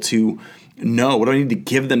people to know? What do I need to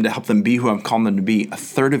give them to help them be who I've called them to be? A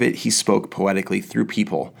third of it he spoke poetically through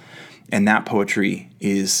people. And that poetry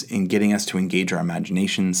is in getting us to engage our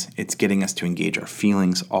imaginations. It's getting us to engage our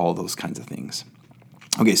feelings, all those kinds of things.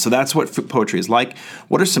 Okay, so that's what poetry is like.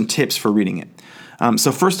 What are some tips for reading it?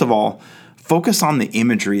 So first of all, focus on the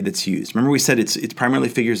imagery that's used. Remember we said it's primarily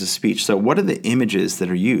figures of speech. So what are the images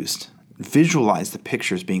that are used? Visualize the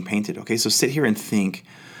pictures being painted. Okay, so sit here and think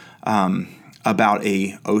about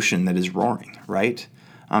a ocean that is roaring, right?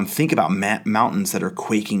 Think about mountains that are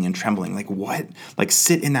quaking and trembling. Like what? Like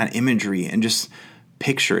sit in that imagery and just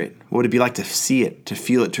picture it. What would it be like to see it, to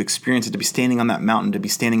feel it, to experience it, to be standing on that mountain, to be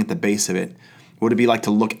standing at the base of it? What would it be like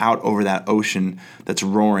to look out over that ocean that's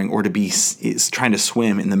roaring or to be trying to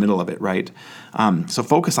swim in the middle of it, right? So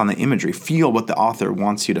focus on the imagery. Feel what the author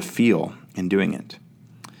wants you to feel in doing it.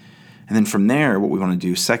 And then from there, what we want to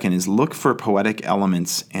do second is look for poetic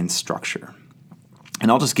elements and structure. And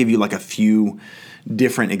I'll just give you like a few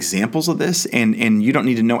different examples of this, and you don't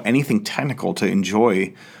need to know anything technical to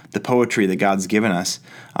enjoy the poetry that God's given us.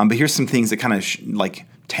 But here's some things that kind of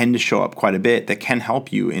tend to show up quite a bit that can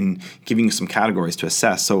help you in giving you some categories to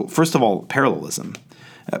assess. So first of all, parallelism.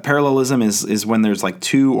 Parallelism is when there's like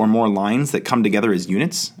two or more lines that come together as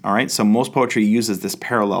units. All right, so most poetry uses this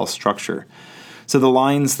parallel structure. So the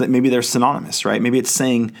lines that maybe they're synonymous, right? Maybe it's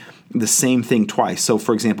saying the same thing twice. So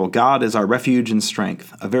for example, God is our refuge and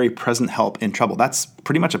strength, a very present help in trouble. That's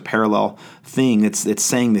pretty much a parallel thing. It's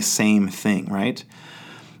saying the same thing, right?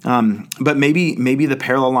 But maybe the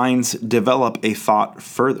parallel lines develop a thought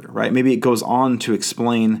further, right? Maybe it goes on to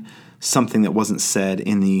explain something that wasn't said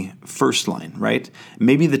in the first line, right?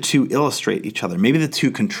 Maybe the two illustrate each other. Maybe the two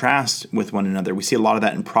contrast with one another. We see a lot of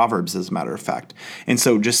that in Proverbs, as a matter of fact. And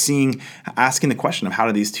so just asking the question of how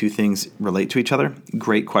do these two things relate to each other,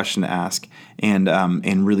 great question to ask and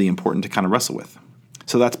really important to kind of wrestle with.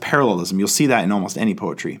 So that's parallelism. You'll see that in almost any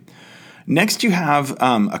poetry. Next, you have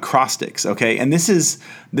acrostics, okay? And this is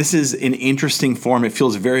an interesting form. It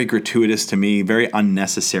feels very gratuitous to me, very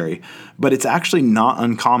unnecessary. But it's actually not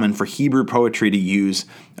uncommon for Hebrew poetry to use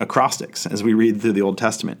acrostics as we read through the Old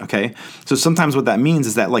Testament, okay? So sometimes what that means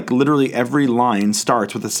is that like literally every line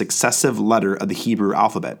starts with a successive letter of the Hebrew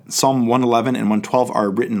alphabet. Psalm 111 and 112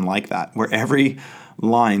 are written like that, where every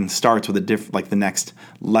line starts with the next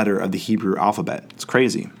letter of the Hebrew alphabet. It's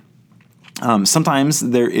crazy. Sometimes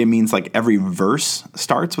it means like every verse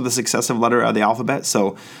starts with a successive letter of the alphabet.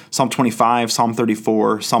 So Psalm 25, Psalm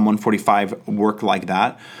 34, Psalm 145 work like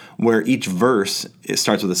that, where each verse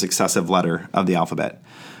starts with a successive letter of the alphabet.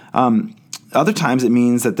 Other times it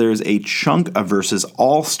means that there's a chunk of verses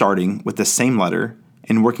all starting with the same letter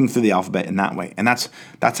and working through the alphabet in that way. And that's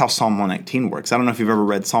how Psalm 119 works. I don't know if you've ever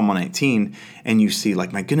read Psalm 119 and you see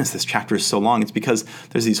like, my goodness, this chapter is so long. It's because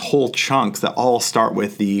there's these whole chunks that all start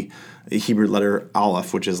with the Hebrew letter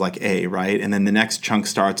Aleph, which is like A, right? And then the next chunk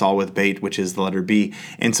starts all with Beit, which is the letter B.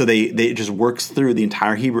 And so it just works through the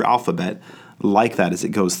entire Hebrew alphabet like that as it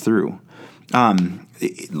goes through.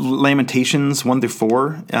 Lamentations 1 through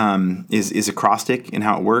 4 is acrostic in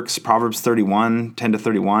how it works. Proverbs 31, 10 to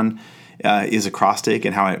 31 is acrostic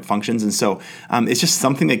and how it functions. And so it's just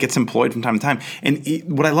something that gets employed from time to time. And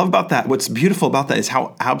what I love about that, what's beautiful about that is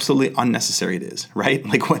how absolutely unnecessary it is, right?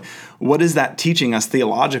 Like what is that teaching us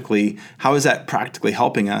theologically? How is that practically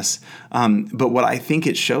helping us? But what I think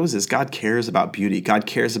it shows is God cares about beauty. God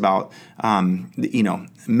cares about,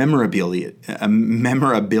 memorability,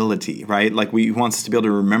 right? Like he wants us to be able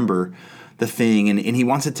to remember the thing, and he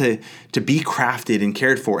wants it to be crafted and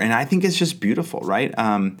cared for. And I think it's just beautiful, right?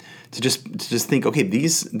 To just think, okay,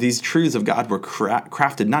 these truths of God were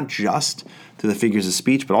crafted not just through the figures of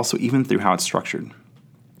speech, but also even through how it's structured.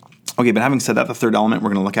 Okay, but having said that, the third element we're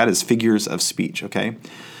going to look at is figures of speech, okay?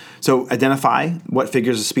 So identify what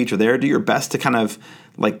figures of speech are there. Do your best to kind of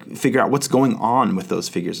like figure out what's going on with those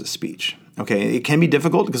figures of speech, okay? It can be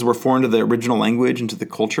difficult because we're foreign to the original language and to the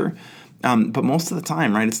culture, but most of the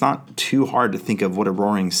time, right, it's not too hard to think of what a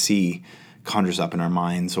roaring sea conjures up in our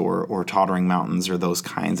minds or tottering mountains or those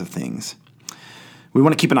kinds of things. We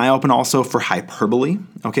want to keep an eye open also for hyperbole.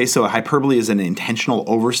 Okay, so a hyperbole is an intentional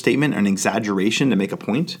overstatement or an exaggeration to make a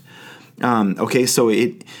point. Okay, so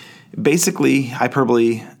it basically,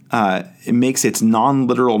 hyperbole, it makes its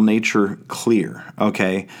non-literal nature clear,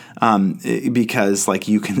 okay? Because like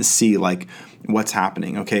you can see like what's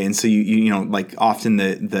happening, okay? And so you know, like often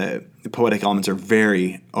the poetic elements are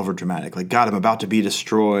very overdramatic. Like, God, I'm about to be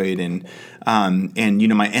destroyed, and you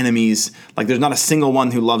know, my enemies, like there's not a single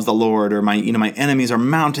one who loves the Lord, or my enemies are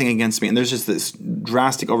mounting against me. And there's just this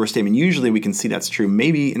drastic overstatement. Usually we can see that's true.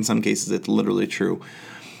 Maybe in some cases it's literally true.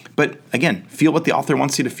 But again, feel what the author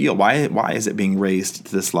wants you to feel. Why is it being raised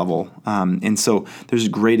to this level? And so there's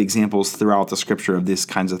great examples throughout the scripture of these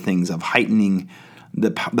kinds of things, of heightening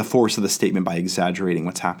the force of the statement by exaggerating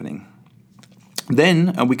what's happening.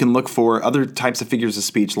 Then we can look for other types of figures of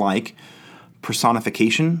speech like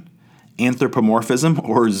personification, anthropomorphism,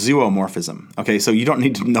 or zoomorphism. Okay, so you don't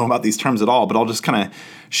need to know about these terms at all, but I'll just kind of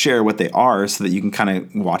share what they are so that you can kind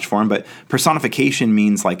of watch for them. But personification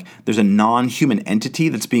means like there's a non-human entity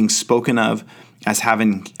that's being spoken of as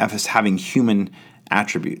having human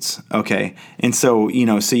attributes. Okay, and so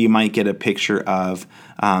so you might get a picture of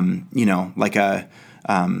like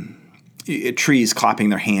trees clapping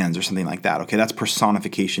their hands or something like that. Okay, that's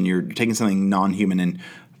personification. You're taking something non-human and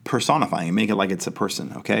personifying it, make it like it's a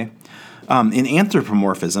person. Okay. In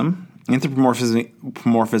anthropomorphism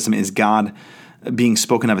is God being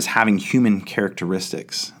spoken of as having human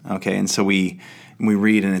characteristics. Okay, and so we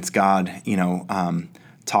read, and it's God,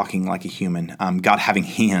 talking like a human. God having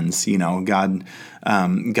hands, God,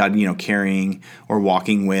 carrying or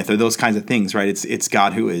walking with, or those kinds of things, right? It's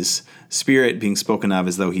God who is spirit being spoken of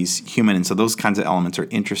as though he's human, and so those kinds of elements are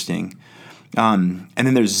interesting. And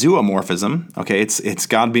then there's zoomorphism. Okay, it's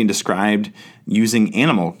God being described using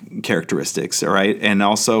animal characteristics, all right, and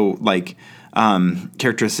also like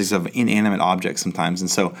characteristics of inanimate objects sometimes. And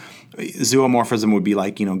so zoomorphism would be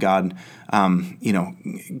like God,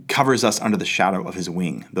 covers us under the shadow of his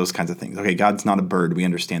wing. Those kinds of things. Okay, God's not a bird. We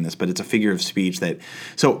understand this, but it's a figure of speech that.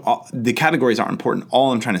 So the categories aren't important.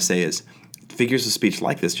 All I'm trying to say is figures of speech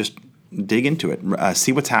like this just dig into it,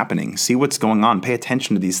 see what's happening, see what's going on, pay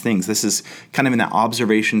attention to these things. This is kind of in that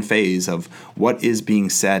observation phase of what is being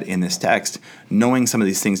said in this text. Knowing some of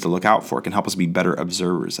these things to look out for can help us be better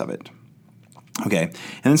observers of it. Okay,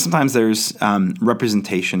 and then sometimes there's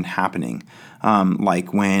representation happening,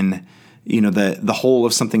 like when the whole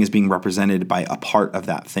of something is being represented by a part of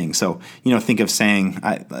that thing. So think of saying,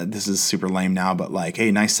 this is super lame now, but like,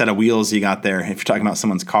 hey, nice set of wheels you got there. If you're talking about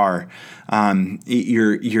someone's car,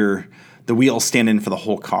 the wheels stand in for the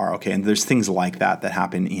whole car. Okay, and there's things like that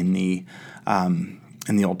happen in the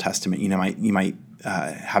Old Testament. You might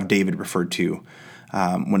have David referred to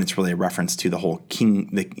when it's really a reference to the whole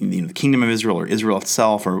the kingdom of Israel or Israel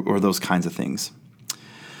itself or those kinds of things.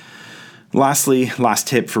 Lastly, last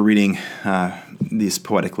tip for reading this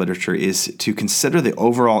poetic literature is to consider the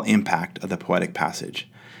overall impact of the poetic passage.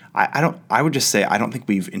 I would just say I don't think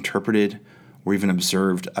we've interpreted or even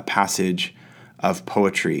observed a passage of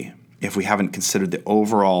poetry if we haven't considered the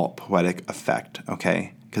overall poetic effect,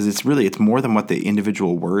 okay? Because it's more than what the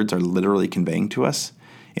individual words are literally conveying to us.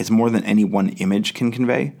 It's more than any one image can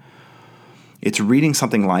convey. It's reading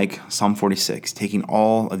something like Psalm 46, taking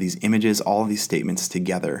all of these images, all of these statements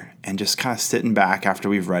together, and just kind of sitting back after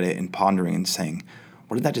we've read it and pondering and saying,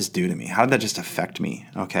 what did that just do to me? How did that just affect me?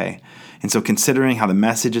 Okay. And so considering how the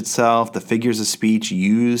message itself, the figures of speech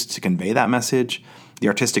used to convey that message, the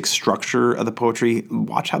artistic structure of the poetry,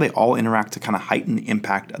 watch how they all interact to kind of heighten the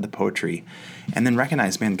impact of the poetry. And then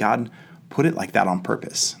recognize, man, God put it like that on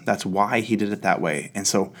purpose. That's why he did it that way. And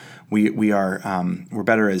so we're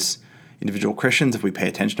better as individual Christians if we pay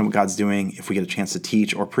attention to what God's doing. If we get a chance to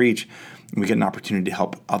teach or preach, we get an opportunity to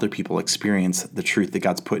help other people experience the truth that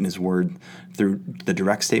God's put in his word through the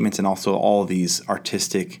direct statements and also all of these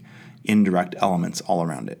artistic indirect elements all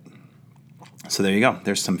around it. So there you go.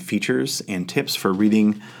 There's some features and tips for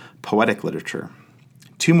reading poetic literature.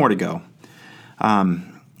 2 more to go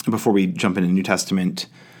before we jump into New Testament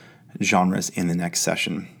genres in the next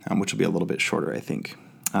session, which will be a little bit shorter, I think.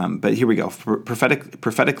 But here we go.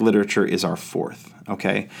 Prophetic literature is our fourth.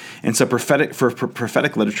 Okay, and so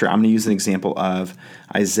prophetic literature, I'm going to use an example of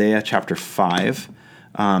Isaiah chapter 5.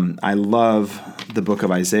 I love the book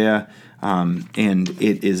of Isaiah, and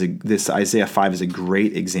this Isaiah 5 is a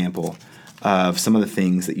great example of some of the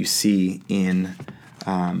things that you see in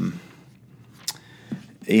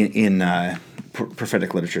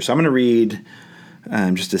prophetic literature. So I'm going to read.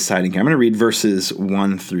 I'm just deciding here. I'm going to read verses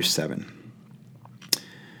 1 through 7.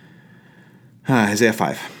 Isaiah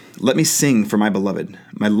 5. Let me sing for my beloved,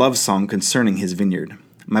 my love song concerning his vineyard.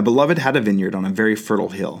 My beloved had a vineyard on a very fertile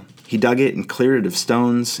hill. He dug it and cleared it of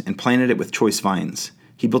stones and planted it with choice vines.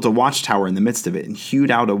 He built a watchtower in the midst of it and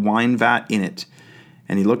hewed out a wine vat in it.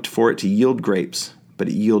 And he looked for it to yield grapes, but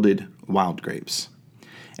it yielded wild grapes.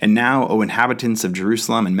 And now, O inhabitants of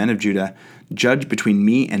Jerusalem and men of Judah, judge between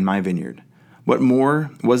me and my vineyard. What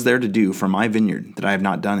more was there to do for my vineyard that I have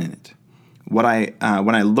not done in it? When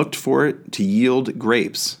I looked for it to yield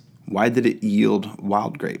grapes, why did it yield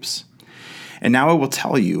wild grapes? And now I will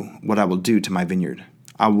tell you what I will do to my vineyard.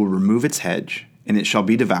 I will remove its hedge, and it shall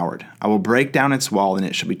be devoured. I will break down its wall, and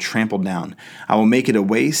it shall be trampled down. I will make it a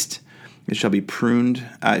waste. It shall be pruned.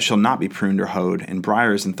 It shall not be pruned or hoed, and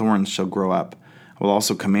briars and thorns shall grow up. I will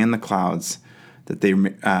also command the clouds that they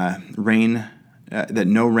rain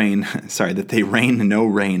no rain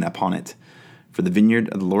upon it. For the vineyard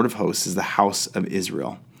of the Lord of hosts is the house of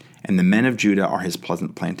Israel, and the men of Judah are his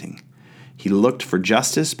pleasant planting. He looked for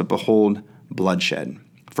justice, but behold, bloodshed.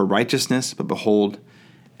 For righteousness, but behold,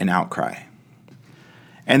 an outcry.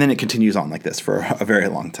 And then it continues on like this for a very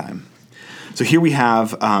long time. So here we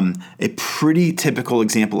have a pretty typical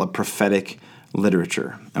example of prophetic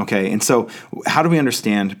literature. Okay, and so how do we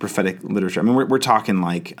understand prophetic literature? I mean, we're talking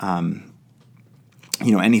like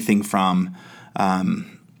anything from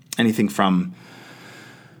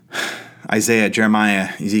Isaiah,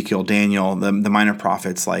 Jeremiah, Ezekiel, Daniel, the minor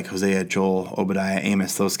prophets like Hosea, Joel, Obadiah,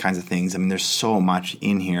 Amos, those kinds of things. I mean, there's so much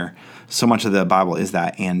in here. So much of the Bible is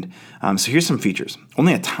that. And so here's some features.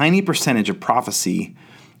 Only a tiny percentage of prophecy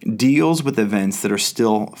deals with events that are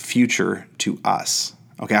still future to us.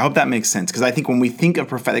 Okay, I hope that makes sense, because I think when we think of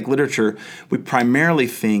prophetic literature, we primarily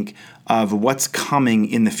think of what's coming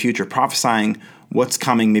in the future, prophesying what's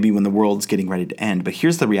coming maybe when the world's getting ready to end. But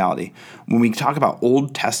here's the reality. When we talk about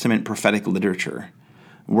Old Testament prophetic literature,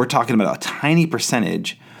 we're talking about a tiny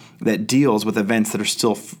percentage that deals with events that are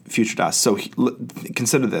still future to us. So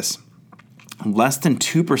consider this. Less than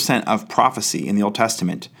 2% of prophecy in the Old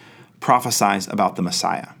Testament prophesies about the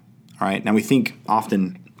Messiah. All right. Now we think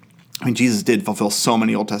often, Jesus did fulfill so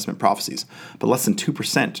many Old Testament prophecies, but less than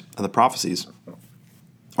 2% of the prophecies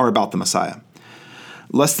are about the Messiah.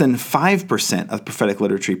 Less than 5% of prophetic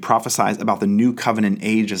literature prophesies about the new covenant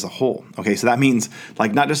age as a whole. Okay, so that means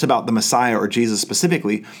like not just about the Messiah or Jesus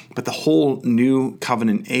specifically, but the whole new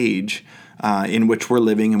covenant age in which we're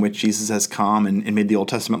living, in which Jesus has come and made the Old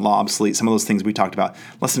Testament law obsolete, some of those things we talked about.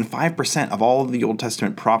 Less than 5% of all of the Old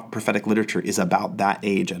Testament prophetic literature is about that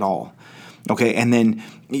age at all. Okay, and then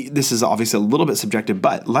this is obviously a little bit subjective,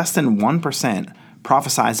 but less than 1%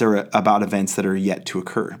 prophesies about events that are yet to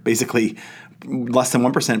occur. Basically, less than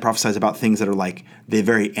 1% prophesies about things that are like the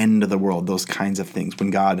very end of the world, those kinds of things, when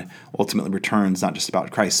God ultimately returns, not just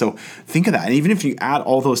about Christ. So think of that. And even if you add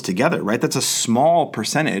all those together, right, that's a small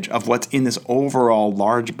percentage of what's in this overall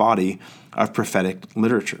large body of prophetic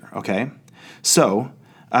literature, okay? So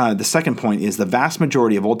the second point is the vast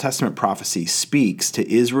majority of Old Testament prophecy speaks to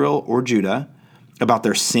Israel or Judah about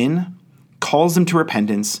their sin, calls them to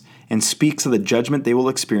repentance, and speaks of the judgment they will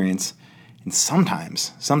experience. And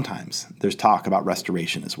sometimes there's talk about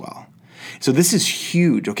restoration as well. So this is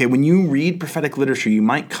huge, okay? When you read prophetic literature, you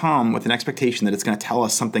might come with an expectation that it's going to tell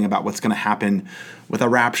us something about what's going to happen with a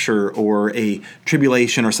rapture or a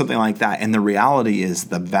tribulation or something like that. And the reality is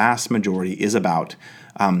the vast majority is about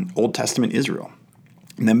Old Testament Israel,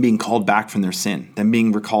 and them being called back from their sin, them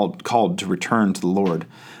being called to return to the Lord,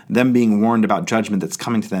 them being warned about judgment that's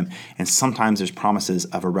coming to them, and sometimes there's promises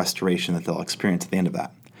of a restoration that they'll experience at the end of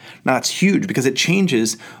that. Now, that's huge because it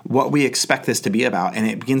changes what we expect this to be about, and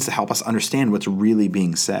it begins to help us understand what's really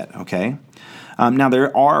being said, okay? Now,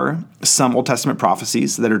 there are some Old Testament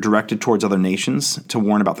prophecies that are directed towards other nations to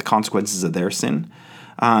warn about the consequences of their sin.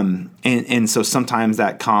 And so sometimes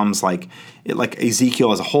that comes like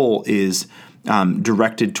Ezekiel as a whole is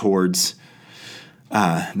directed towards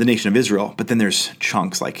the nation of Israel, but then there's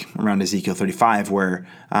chunks like around Ezekiel 35 where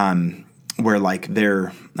like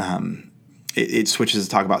they're it switches to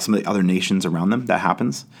talk about some of the other nations around them. That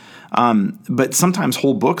happens. But sometimes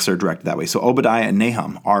whole books are directed that way. So Obadiah and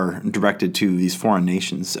Nahum are directed to these foreign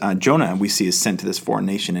nations. Jonah, we see, is sent to this foreign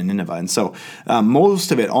nation in Nineveh. And so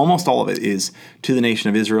most of it, almost all of it, is to the nation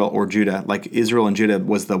of Israel or Judah. Like Israel and Judah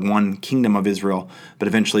was the one kingdom of Israel, but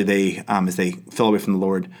eventually they, as they fell away from the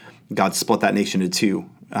Lord, God split that nation into two,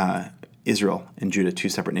 Israel and Judah, two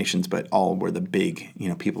separate nations, but all were the big,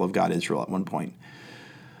 people of God, Israel, at one point.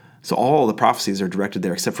 So all the prophecies are directed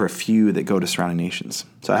there, except for a few that go to surrounding nations.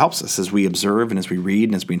 So it helps us as we observe and as we read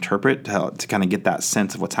and as we interpret to kind of get that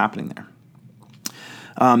sense of what's happening there.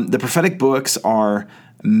 The prophetic books are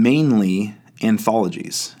mainly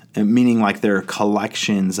anthologies, meaning like they're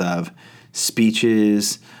collections of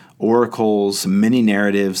speeches, oracles, mini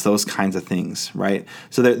narratives, those kinds of things, right?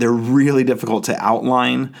 So they're really difficult to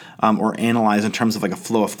outline or analyze in terms of like a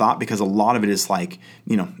flow of thought, because a lot of it is like,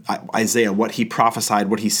 Isaiah, what he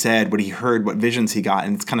prophesied, what he said, what he heard, what visions he got,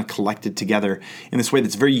 and it's kind of collected together in this way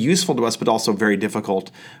that's very useful to us, but also very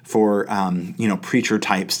difficult for, preacher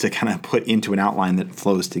types to kind of put into an outline that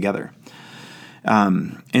flows together.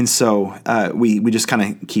 And so we just kind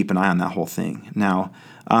of keep an eye on that whole thing. Now,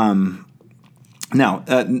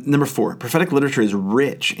 number 4, prophetic literature is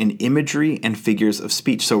rich in imagery and figures of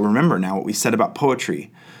speech. So remember now what we said about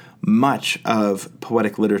poetry. Much of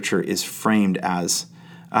poetic literature is framed as,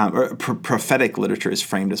 prophetic literature is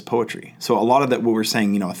framed as poetry. So a lot of that, what we're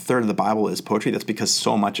saying, a third of the Bible is poetry, that's because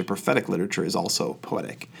so much of prophetic literature is also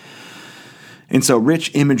poetic. And so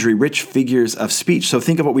rich imagery, rich figures of speech. So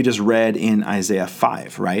think of what we just read in Isaiah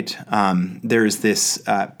 5, right? There's this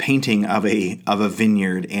painting of a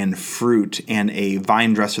vineyard and fruit and a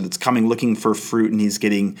vine dresser that's coming looking for fruit, and he's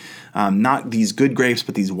getting not these good grapes,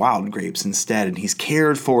 but these wild grapes instead. And he's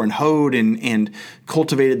cared for and hoed and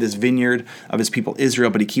cultivated this vineyard of his people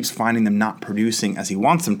Israel, but he keeps finding them not producing as he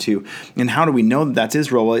wants them to. And how do we know that that's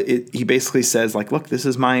Israel? Well, he basically says, like, look, this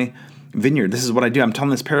is my vineyard. This is what I do. I'm telling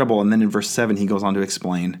this parable. And then in verse 7, he goes on to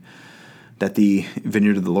explain that the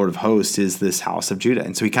vineyard of the Lord of hosts is this house of Judah.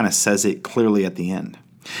 And so he kind of says it clearly at the end.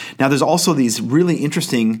 Now, there's also these really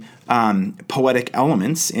interesting poetic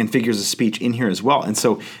elements and figures of speech in here as well. And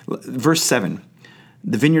so verse 7,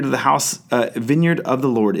 the vineyard of the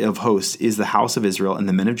Lord of hosts is the house of Israel and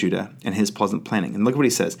the men of Judah and his pleasant planting. And look what he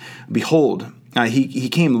says. Behold, he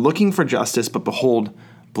came looking for justice, but behold,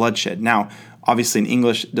 bloodshed. Now, obviously in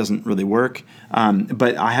English it doesn't really work,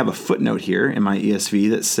 but I have a footnote here in my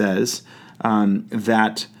ESV that says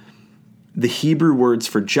that the Hebrew words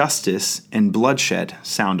for justice and bloodshed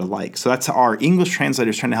sound alike. So that's our English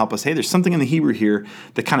translators trying to help us. Hey, there's something in the Hebrew here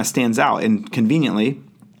that kind of stands out. And conveniently,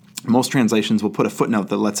 most translations will put a footnote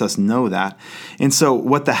that lets us know that. And so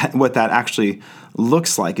what that actually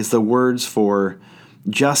looks like is the words for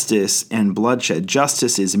justice and bloodshed.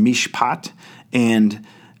 Justice is mishpat, and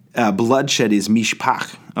bloodshed is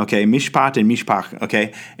mishpach, okay? Mishpat and mishpach,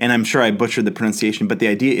 okay? And I'm sure I butchered the pronunciation, but the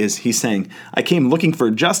idea is he's saying, I came looking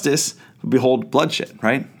for justice, behold, bloodshed,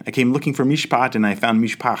 right? I came looking for mishpat and I found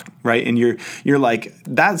mishpach, right? And you're like,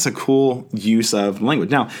 that's a cool use of language.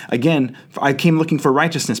 Now, again, I came looking for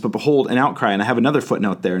righteousness, but behold, an outcry. And I have another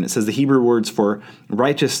footnote there, and it says the Hebrew words for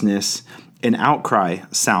righteousness and outcry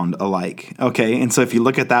sound alike, okay? And so if you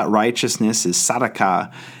look at that, righteousness is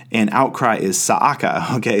sadaka and outcry is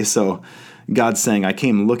sa'aka, okay? So God's saying, I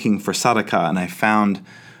came looking for sadaka and I found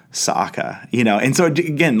sa'aka, And so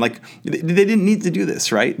again, like they didn't need to do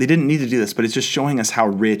this, right? They didn't need to do this, but it's just showing us how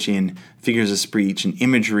rich in figures of speech and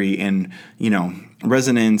imagery and,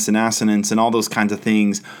 resonance and assonance and all those kinds of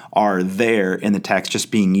things are there in the text just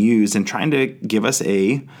being used and trying to give us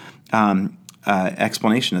a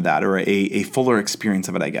explanation of that, or a fuller experience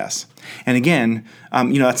of it, I guess. And again,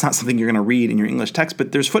 that's not something you're going to read in your English text,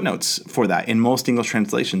 but there's footnotes for that in most English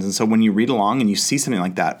translations. And so when you read along and you see something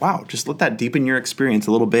like that, wow, just let that deepen your experience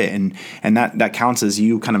a little bit, and that counts as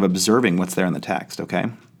you kind of observing what's there in the text, okay?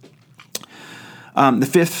 The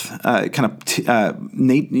fifth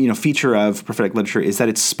feature of prophetic literature is that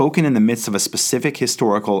it's spoken in the midst of a specific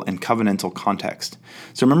historical and covenantal context.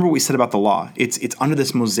 So remember what we said about the law. It's under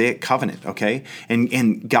this Mosaic covenant, okay?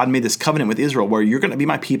 And God made this covenant with Israel where you're going to be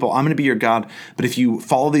my people, I'm going to be your God, but if you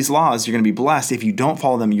follow these laws, you're going to be blessed. If you don't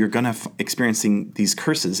follow them, you're going to experiencing these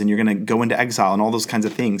curses and you're going to go into exile and all those kinds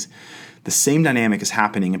of things. The same dynamic is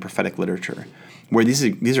happening in prophetic literature, where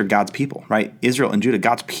these are God's people, right? Israel and Judah,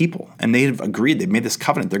 God's people. And they've agreed, they've made this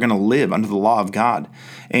covenant. They're going to live under the law of God.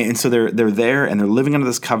 And so they're there and they're living under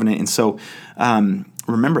this covenant. And so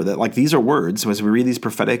remember that like these are words, as we read these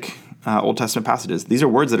prophetic Old Testament passages, these are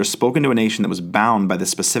words that are spoken to a nation that was bound by the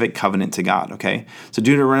specific covenant to God, okay? So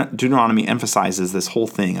Deuteronomy emphasizes this whole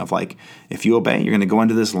thing of like, if you obey, you're going to go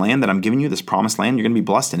into this land that I'm giving you, this promised land, you're going to be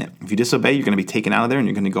blessed in it. If you disobey, you're going to be taken out of there and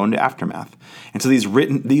you're going to go into aftermath. And so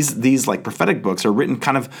these like prophetic books are written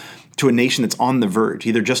kind of to a nation that's on the verge,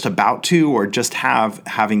 either just about to or just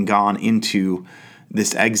having gone into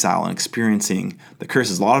this exile and experiencing the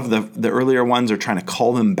curses. A lot of the earlier ones are trying to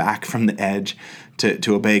call them back from the edge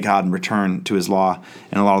to obey God and return to his law.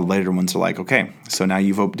 And a lot of the later ones are like, okay, so now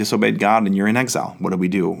you've disobeyed God and you're in exile. What do we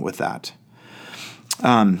do with that?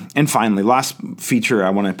 And finally, last feature I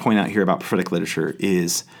want to point out here about prophetic literature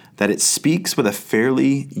is that it speaks with a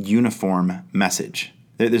fairly uniform message.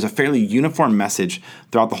 There's a fairly uniform message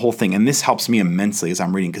throughout the whole thing. And this helps me immensely as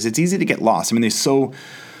I'm reading because it's easy to get lost. I mean, there's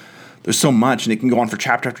so much and it can go on for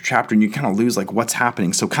chapter after chapter and you kind of lose like what's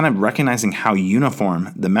happening. So kind of recognizing how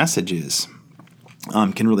uniform the message is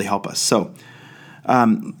can really help us. So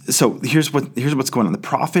here's what's going on. The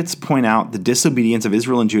prophets point out the disobedience of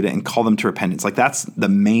Israel and Judah and call them to repentance. Like that's the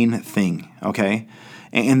main thing, okay?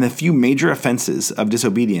 And the few major offenses of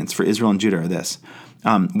disobedience for Israel and Judah are this.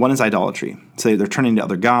 One is idolatry. So they're turning to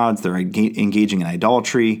other gods. They're engaging in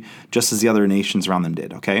idolatry, just as the other nations around them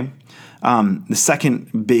did, okay? The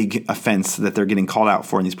second big offense that they're getting called out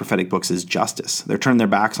for in these prophetic books is justice. They're turning their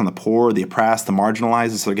backs on the poor, the oppressed, the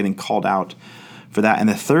marginalized, so they're getting called out for that. And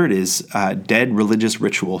the third is dead religious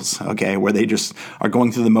rituals, okay, where they just are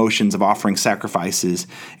going through the motions of offering sacrifices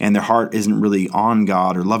and their heart isn't really on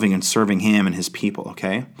God or loving and serving him and his people,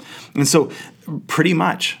 okay? And so pretty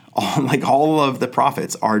much all of the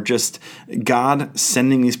prophets are just God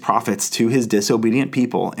sending these prophets to his disobedient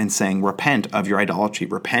people and saying, repent of your idolatry,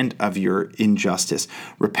 repent of your injustice,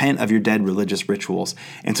 repent of your dead religious rituals.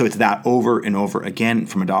 And so it's that over and over again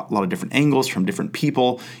from a lot of different angles, from different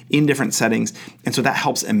people, in different settings. And so that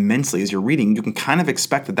helps immensely as you're reading. You can kind of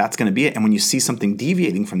expect that that's going to be it. And when you see something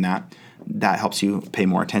deviating from that, that helps you pay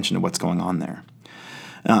more attention to what's going on there.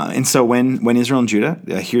 And so when Israel and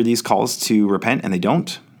Judah hear these calls to repent and they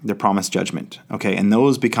don't, they're promised judgment. Okay, and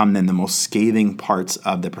those become then the most scathing parts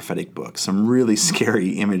of the prophetic book. Some really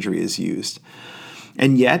scary imagery is used.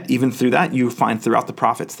 And yet, even through that, you find throughout the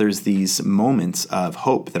prophets, there's these moments of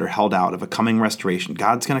hope that are held out of a coming restoration.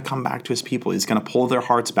 God's going to come back to his people. He's going to pull their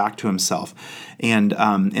hearts back to himself. And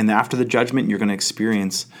after the judgment, you're going to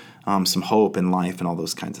experience some hope and life and all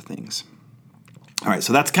those kinds of things. All right,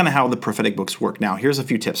 so that's kind of how the prophetic books work. Now, here's a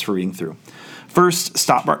few tips for reading through. First,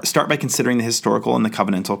 start by considering the historical and the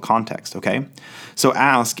covenantal context, okay? So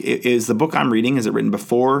ask, is the book I'm reading, is it written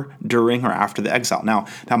before, during, or after the exile? Now,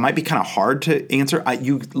 that might be kind of hard to answer.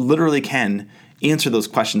 You literally can answer those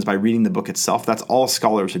questions by reading the book itself. That's all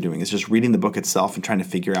scholars are doing, is just reading the book itself and trying to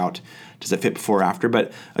figure out, does it fit before or after?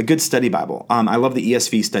 But a good study Bible. I love the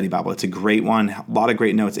ESV study Bible. It's a great one, a lot of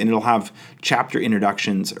great notes, and it'll have chapter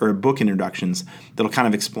introductions or book introductions that'll kind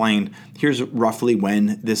of explain, here's roughly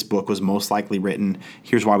when this book was most likely written,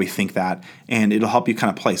 here's why we think that, and it'll help you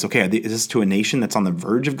kind of place, okay, is this to a nation that's on the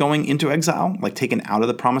verge of going into exile, like taken out of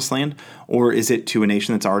the promised land, or is it to a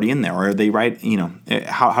nation that's already in there, or are they right,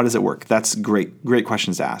 how does it work? That's great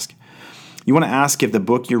questions to ask. You want to ask if the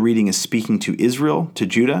book you're reading is speaking to Israel, to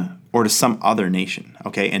Judah, or to some other nation,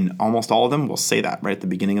 okay? And almost all of them will say that right at the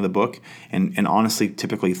beginning of the book, and honestly,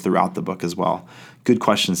 typically throughout the book as well. Good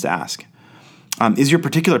questions to ask. Is your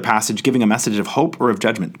particular passage giving a message of hope or of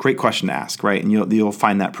judgment? Great question to ask, right? And you'll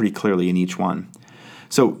find that pretty clearly in each one.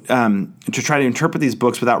 So to try to interpret these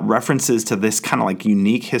books without references to this kind of like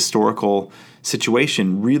unique historical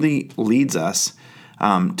situation really leads us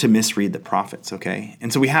to misread the prophets, okay?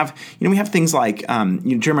 And so we have things like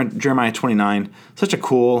Jeremiah 29, such a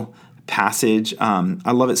cool passage.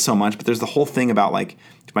 I love it so much, but there's the whole thing about like,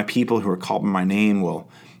 if my people who are called by my name will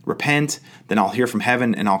repent, then I'll hear from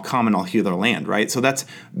heaven and I'll come and I'll heal their land, right? So that's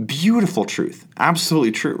beautiful truth,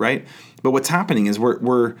 absolutely true, right? But what's happening is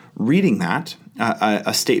we're reading that,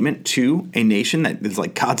 a statement to a nation that is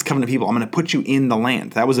like, God's coming to people, I'm going to put you in the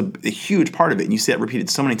land. That was a huge part of it, and you see that repeated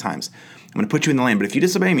so many times. I'm going to put you in the land, but if you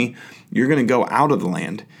disobey me, you're going to go out of the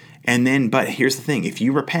land. And then, but here's the thing, if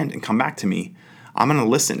you repent and come back to me, I'm going to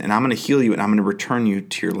listen, and I'm going to heal you, and I'm going to return you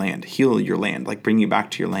to your land, heal your land, like bring you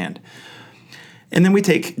back to your land. And then we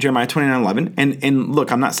take Jeremiah 29:11, and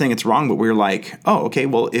look, I'm not saying it's wrong, but we're like, oh, okay,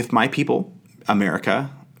 well, if my people,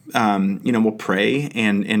 America, will pray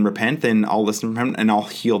and repent, then I'll listen to them and I'll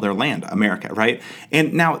heal their land, America, right?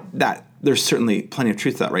 And now that there's certainly plenty of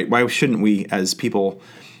truth to that, right? Why shouldn't we as people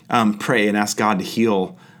pray and ask God to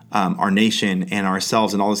heal our nation and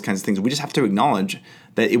ourselves and all those kinds of things? We just have to acknowledge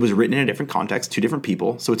that it was written in a different context to different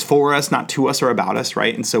people. So it's for us, not to us or about us,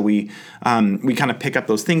 right? And so we kind of pick up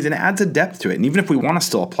those things, and it adds a depth to it. And even if we want to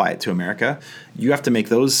still apply it to America, you have to make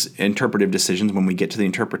those interpretive decisions when we get to the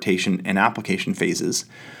interpretation and application phases.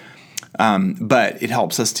 But it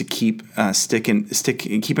helps us to keep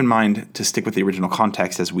in mind to stick with the original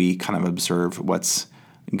context as we kind of observe what's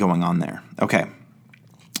going on there. Okay.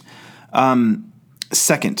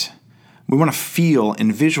 Second, we want to feel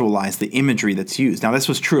and visualize the imagery that's used. Now, this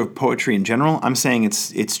was true of poetry in general. I'm saying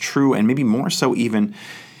it's true, and maybe more so even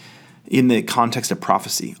in the context of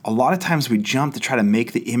prophecy. A lot of times we jump to try to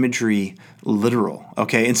make the imagery literal,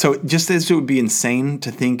 okay? And so just as it would be insane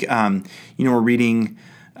to think, we're reading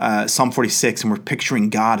Psalm 46 and we're picturing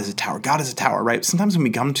God as a tower. God is a tower, right? Sometimes when we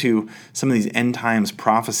come to some of these end times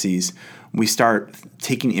prophecies, we start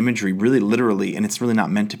taking imagery really literally, and it's really not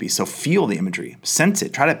meant to be. So feel the imagery, sense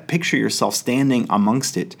it, try to picture yourself standing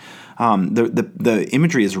amongst it. The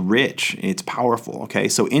imagery is rich, it's powerful. Okay,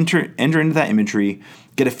 so enter into that imagery,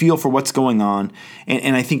 get a feel for what's going on,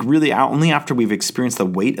 and I think really only after we've experienced the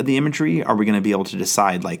weight of the imagery are we going to be able to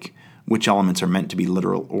decide like which elements are meant to be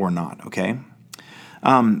literal or not. Okay.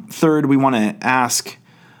 Third, we want to ask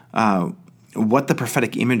what the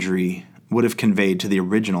prophetic imagery would have conveyed to the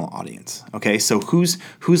original audience. Okay, so who's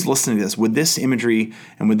listening to this? Would this imagery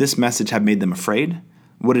and would this message have made them afraid?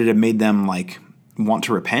 Would it have made them like want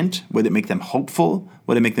to repent? Would it make them hopeful?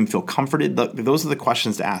 Would it make them feel comforted? Those are the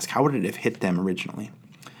questions to ask. How would it have hit them originally?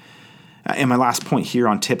 And my last point here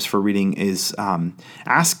on tips for reading is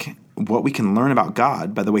ask what we can learn about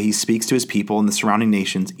God by the way he speaks to his people and the surrounding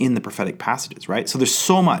nations in the prophetic passages, right? So there's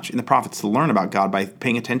so much in the prophets to learn about God by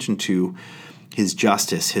paying attention to his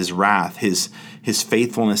justice, his wrath, his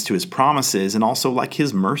faithfulness to his promises, and also like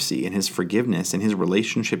his mercy and his forgiveness and his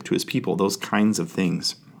relationship to his people, those kinds of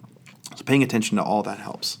things. So paying attention to all that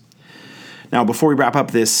helps. Now, before we wrap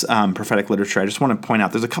up this prophetic literature, I just want to point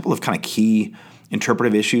out there's a couple of kind of key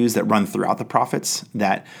interpretive issues that run throughout the prophets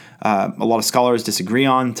that a lot of scholars disagree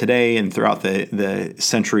on today and throughout the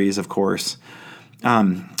centuries, of course.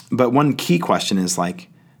 But one key question is like,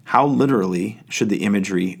 how literally should the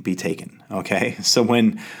imagery be taken? Okay, so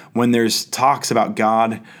when there's talks about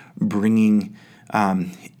God bringing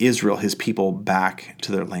Israel, his people, back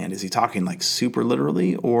to their land, is he talking like super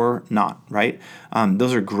literally or not, right?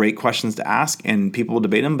 Those are great questions to ask, and people will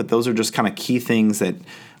debate them, but those are just kind of key things that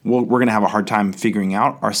we're going to have a hard time figuring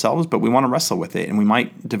out ourselves, but we want to wrestle with it, and we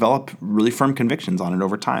might develop really firm convictions on it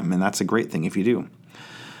over time, and that's a great thing if you do.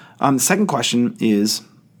 The second question is,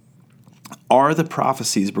 are the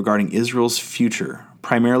prophecies regarding Israel's future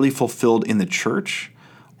primarily fulfilled in the church,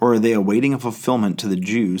 or are they awaiting a fulfillment to the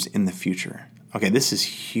Jews in the future? Okay, this is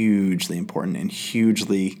hugely important and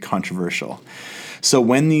hugely controversial. So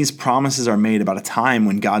when these promises are made about a time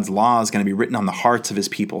when God's law is going to be written on the hearts of his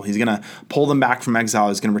people, he's going to pull them back from exile,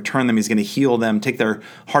 he's going to return them, he's going to heal them, take their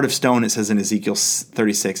heart of stone, it says in Ezekiel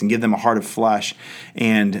 36, and give them a heart of flesh,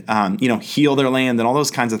 and heal their land and all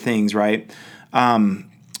those kinds of things, right?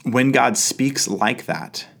 When God speaks like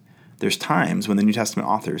that, there's times when the New Testament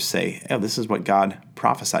authors say, oh, this is what God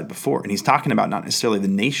prophesied before. And he's talking about not necessarily the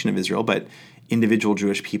nation of Israel, but individual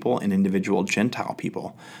Jewish people and individual Gentile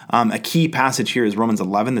people. A key passage here is Romans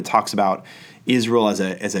 11 that talks about Israel as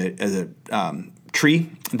a tree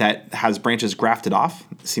that has branches grafted off.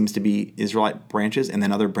 It seems to be Israelite branches, and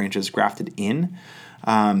then other branches grafted in.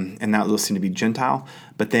 And that those seem to be Gentile.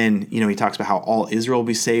 But then, he talks about how all Israel will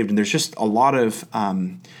be saved. And there's just a lot of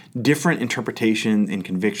different interpretation and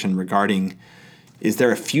conviction regarding, is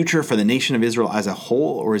there a future for the nation of Israel as a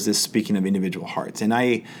whole, or is this speaking of individual hearts? And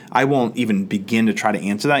I won't even begin to try to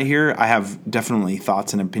answer that here. I have definitely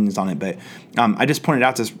thoughts and opinions on it, but I just pointed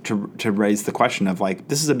out to raise the question of like,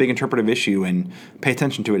 this is a big interpretive issue, and pay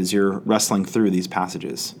attention to it as you're wrestling through these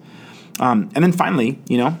passages. And then finally,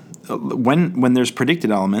 when there's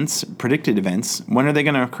predicted events, when are they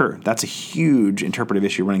going to occur? That's a huge interpretive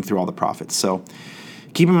issue running through all the prophets. So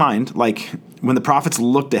keep in mind, like when the prophets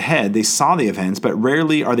looked ahead, they saw the events, but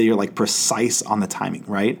rarely are they like precise on the timing,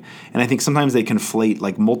 right? And I think sometimes they conflate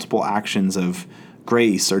like multiple actions of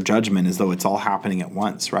grace or judgment as though it's all happening at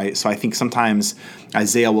once, right? So I think sometimes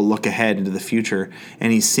Isaiah will look ahead into the future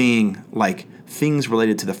and he's seeing like things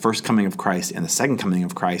related to the first coming of Christ and the second coming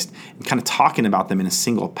of Christ and kind of talking about them in a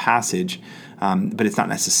single passage, but it's not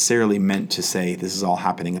necessarily meant to say this is all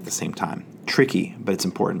happening at the same time. Tricky, but it's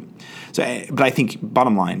important. So, but I think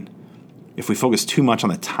bottom line, if we focus too much on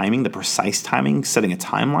the timing, the precise timing, setting a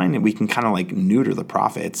timeline, we can kind of like neuter the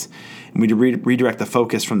prophets. And we redirect the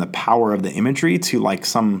focus from the power of the imagery to like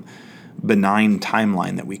some benign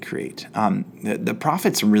timeline that we create. The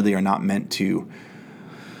prophets really are not meant to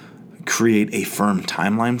create a firm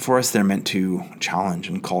timeline for us. They're meant to challenge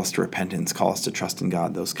and call us to repentance, call us to trust in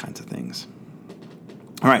God, those kinds of things.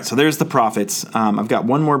 All right, so there's the prophets. I've got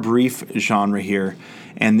one more brief genre here,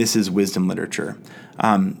 and this is wisdom literature.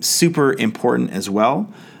 Super important as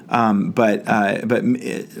well, but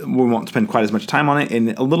we won't spend quite as much time on it,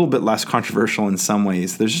 and a little bit less controversial in some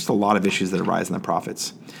ways. There's just a lot of issues that arise in the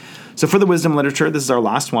prophets. So for the wisdom literature, this is our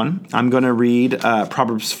last one. I'm going to read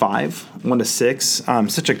Proverbs 5,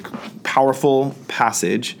 1-6. Such a powerful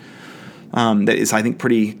passage that is, I think,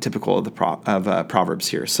 pretty typical of the Proverbs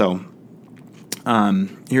here. So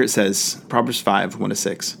here it says, Proverbs 5,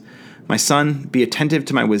 1-6. My son, be attentive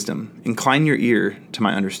to my wisdom. Incline your ear to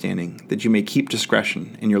my understanding, that you may keep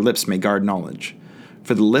discretion, and your lips may guard knowledge.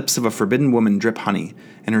 For the lips of a forbidden woman drip honey,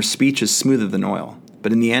 and her speech is smoother than oil.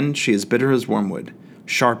 But in the end she is bitter as wormwood,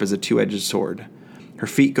 sharp as a two-edged sword. Her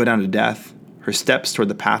feet go down to death, her steps toward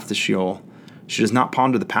the path to Sheol. She does not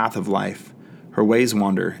ponder the path of life. Her ways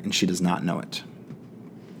wander, and she does not know it.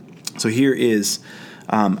 So here is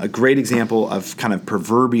a great example of kind of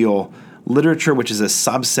proverbial literature, which is a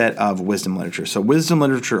subset of wisdom literature. So wisdom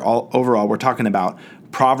literature, overall, we're talking about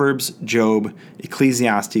Proverbs, Job,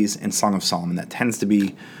 Ecclesiastes, and Song of Solomon. That tends to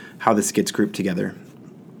be how this gets grouped together.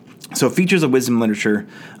 So features of wisdom literature,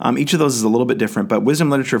 each of those is a little bit different, but wisdom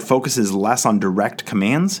literature focuses less on direct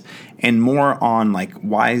commands and more on like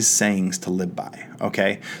wise sayings to live by,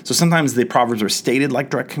 okay? So sometimes the Proverbs are stated like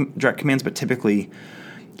direct commands, but typically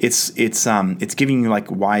it's giving you like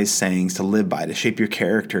wise sayings to live by, to shape your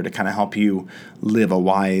character, to kind of help you live a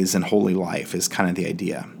wise and holy life is kind of the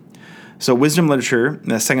idea. So wisdom literature,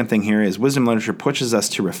 the second thing here is wisdom literature pushes us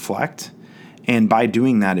to reflect, and by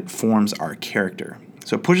doing that, it forms our character.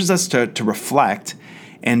 So it pushes us to reflect,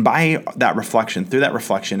 and by that reflection, through that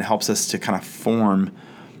reflection, it helps us to kind of form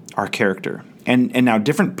our character. And now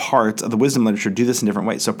different parts of the wisdom literature do this in different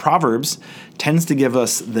ways. So Proverbs tends to give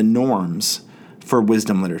us the norms for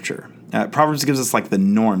wisdom literature. Proverbs gives us like the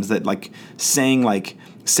norms that like sayings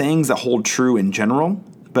that hold true in general,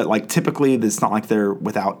 but like typically it's not like they're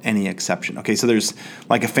without any exception. Okay, so there's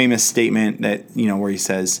like a famous statement that, where he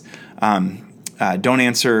says, don't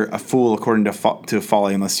answer a fool according to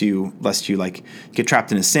folly lest you like get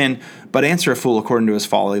trapped in his sin, but answer a fool according to his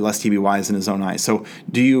folly lest he be wise in his own eyes. So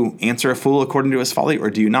do you answer a fool according to his folly or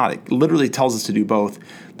do you not? It literally tells us to do both.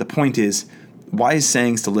 The point is wise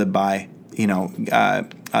sayings to live by.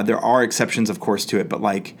 There are exceptions, of course, to it, but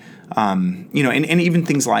like, and even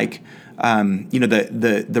things like,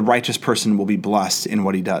 the righteous person will be blessed in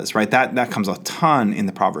what he does, right? That comes a ton in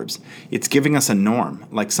the Proverbs. It's giving us a norm,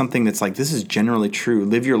 like something that's like, this is generally true.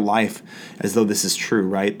 Live your life as though this is true,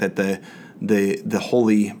 right? That the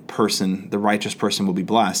holy person, the righteous person will be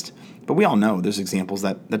blessed. But we all know there's examples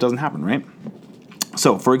that doesn't happen, right?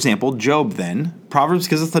 So, for example, Job then, Proverbs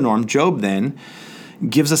gives us the norm. Job then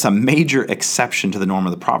gives us a major exception to the norm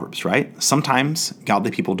of the Proverbs, right? Sometimes godly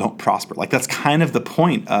people don't prosper. Like that's kind of the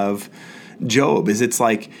point of Job, is it's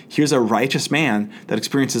like, here's a righteous man that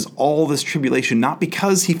experiences all this tribulation, not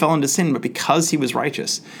because he fell into sin, but because he was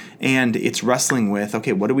righteous. And it's wrestling with,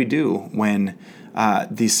 okay, what do we do when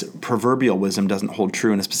this proverbial wisdom doesn't hold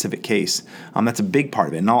true in a specific case? That's a big part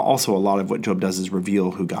of it. And also a lot of what Job does is reveal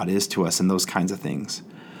who God is to us and those kinds of things.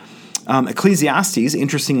 Ecclesiastes,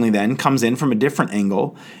 interestingly then, comes in from a different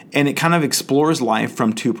angle, and it kind of explores life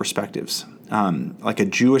from two perspectives, like a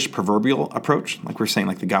Jewish proverbial approach, like we're saying,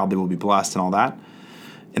 like the godly will be blessed and all that.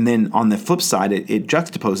 And then on the flip side, it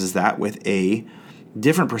juxtaposes that with a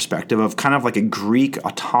different perspective of kind of like a Greek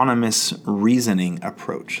autonomous reasoning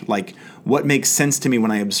approach, like what makes sense to me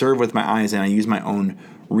when I observe with my eyes and I use my own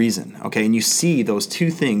reason, okay? And you see those two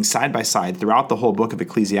things side by side throughout the whole book of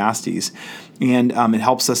Ecclesiastes, and it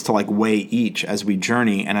helps us to like weigh each as we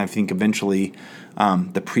journey, and I think eventually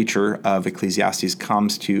the preacher of Ecclesiastes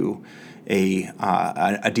comes to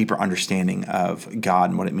a deeper understanding of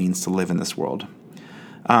God and what it means to live in this world.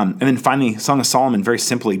 And then finally, Song of Solomon, very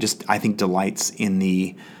simply, just I think delights in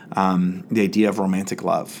the idea of romantic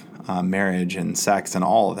love. Marriage and sex and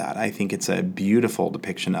all of that. I think it's a beautiful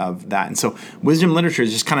depiction of that. And so wisdom literature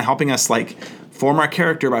is just kind of helping us like form our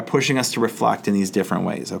character by pushing us to reflect in these different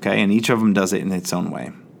ways, okay? And each of them does it in its own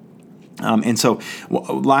way. And so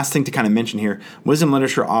last thing to kind of mention here, wisdom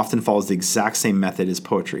literature often follows the exact same method as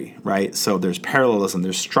poetry, right? So there's parallelism,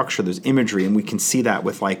 there's structure, there's imagery, and we can see that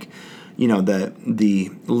with like,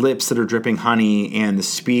 the lips that are dripping honey and the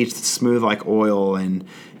speech that's smooth like oil and,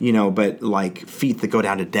 but like feet that go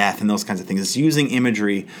down to death and those kinds of things. It's using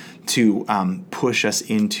imagery to push us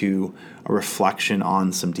into a reflection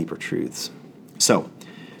on some deeper truths. So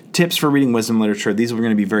tips for reading wisdom literature. These are going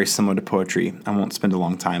to be very similar to poetry. I won't spend a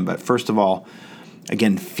long time, but first of all,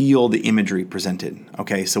 again, feel the imagery presented.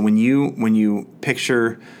 Okay, so when you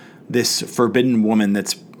picture this forbidden woman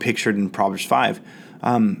that's pictured in Proverbs 5,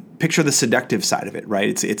 picture the seductive side of it,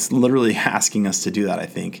 right? It's literally asking us to do that, I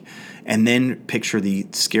think. And then picture the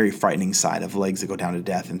scary, frightening side of legs that go down to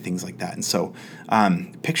death and things like that. And so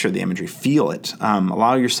picture the imagery, feel it.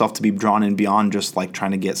 Allow yourself to be drawn in beyond just like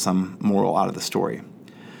trying to get some moral out of the story.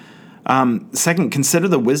 Second, consider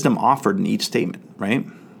the wisdom offered in each statement, right?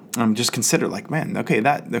 Just consider like, man, okay,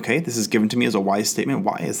 this is given to me as a wise statement.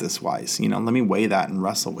 Why is this wise? Let me weigh that and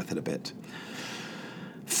wrestle with it a bit.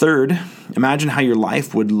 Third, imagine how your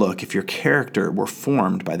life would look if your character were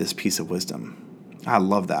formed by this piece of wisdom. I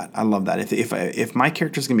love that. If my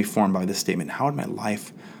character is going to be formed by this statement, how would my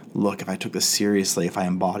life look if I took this seriously, if I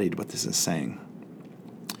embodied what this is saying?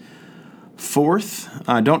 Fourth,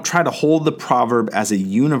 don't try to hold the proverb as a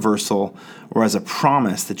universal or as a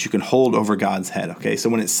promise that you can hold over God's head. Okay, so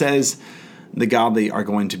when it says the godly are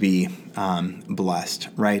going to be blessed,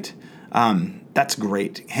 right? That's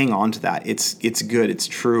great. Hang on to that. It's good. It's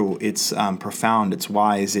true. It's profound. It's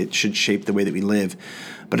wise. It should shape the way that we live.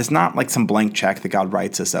 But it's not like some blank check that God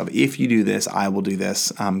writes us of. If you do this, I will do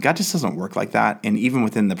this. God just doesn't work like that. And even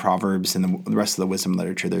within the Proverbs and the rest of the wisdom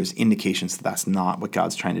literature, there's indications that that's not what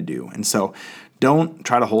God's trying to do. And so don't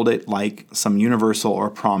try to hold it like some universal or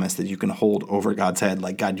promise that you can hold over God's head.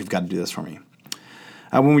 Like, God, you've got to do this for me.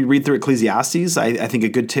 When we read through Ecclesiastes, I think a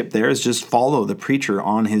good tip there is just follow the preacher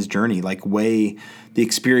on his journey, like weigh the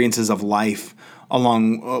experiences of life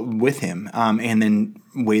along with him, and then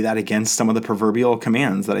weigh that against some of the proverbial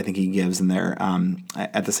commands that I think he gives in there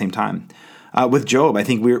at the same time. With Job, I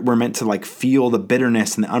think we're meant to like feel the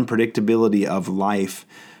bitterness and the unpredictability of life,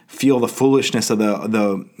 feel the foolishness of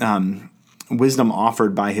the wisdom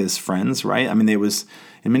offered by his friends, right? I mean, it was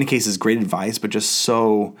in many cases great advice, but just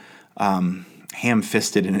so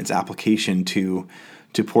ham-fisted in its application to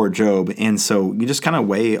poor Job. And so you just kind of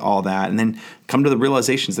weigh all that and then come to the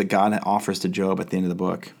realizations that God offers to Job at the end of the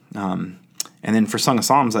book. And then for Song of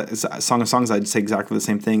Songs, I'd say exactly the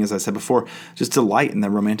same thing as I said before. Just delight in the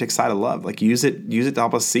romantic side of love. Like use it to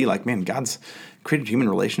help us see, like, man, God's created human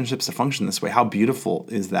relationships to function this way. How beautiful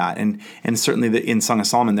is that? And certainly in Song of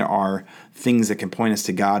Solomon, there are things that can point us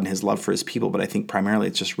to God and his love for his people. But I think primarily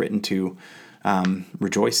it's just written to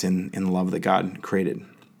rejoice in the love that God created.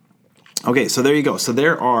 Okay, so there you go. So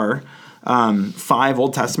there are 5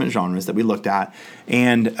 Old Testament genres that we looked at.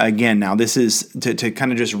 And again, now this is to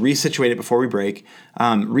kind of just resituate it before we break.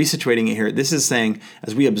 Resituating it here, this is saying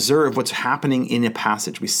as we observe what's happening in a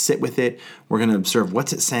passage, we sit with it, we're going to observe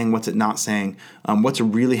what's it saying, what's it not saying, what's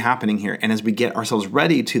really happening here. And as we get ourselves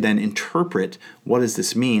ready to then interpret what does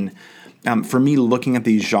this mean, for me, looking at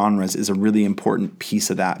these genres is a really important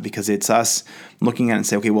piece of that because it's us looking at it and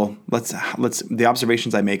say, okay, well, let's the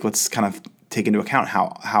observations I make, let's kind of take into account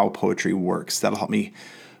how poetry works. That'll help me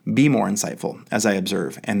be more insightful as I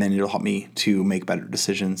observe, and then it'll help me to make better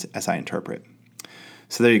decisions as I interpret.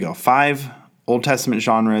 So there you go, 5 Old Testament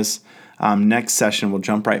genres. Next session, we'll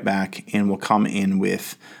jump right back and we'll come in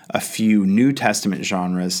with a few New Testament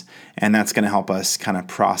genres, and that's going to help us kind of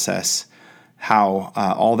process how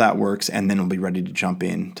all that works, and then we'll be ready to jump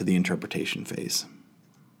into the interpretation phase.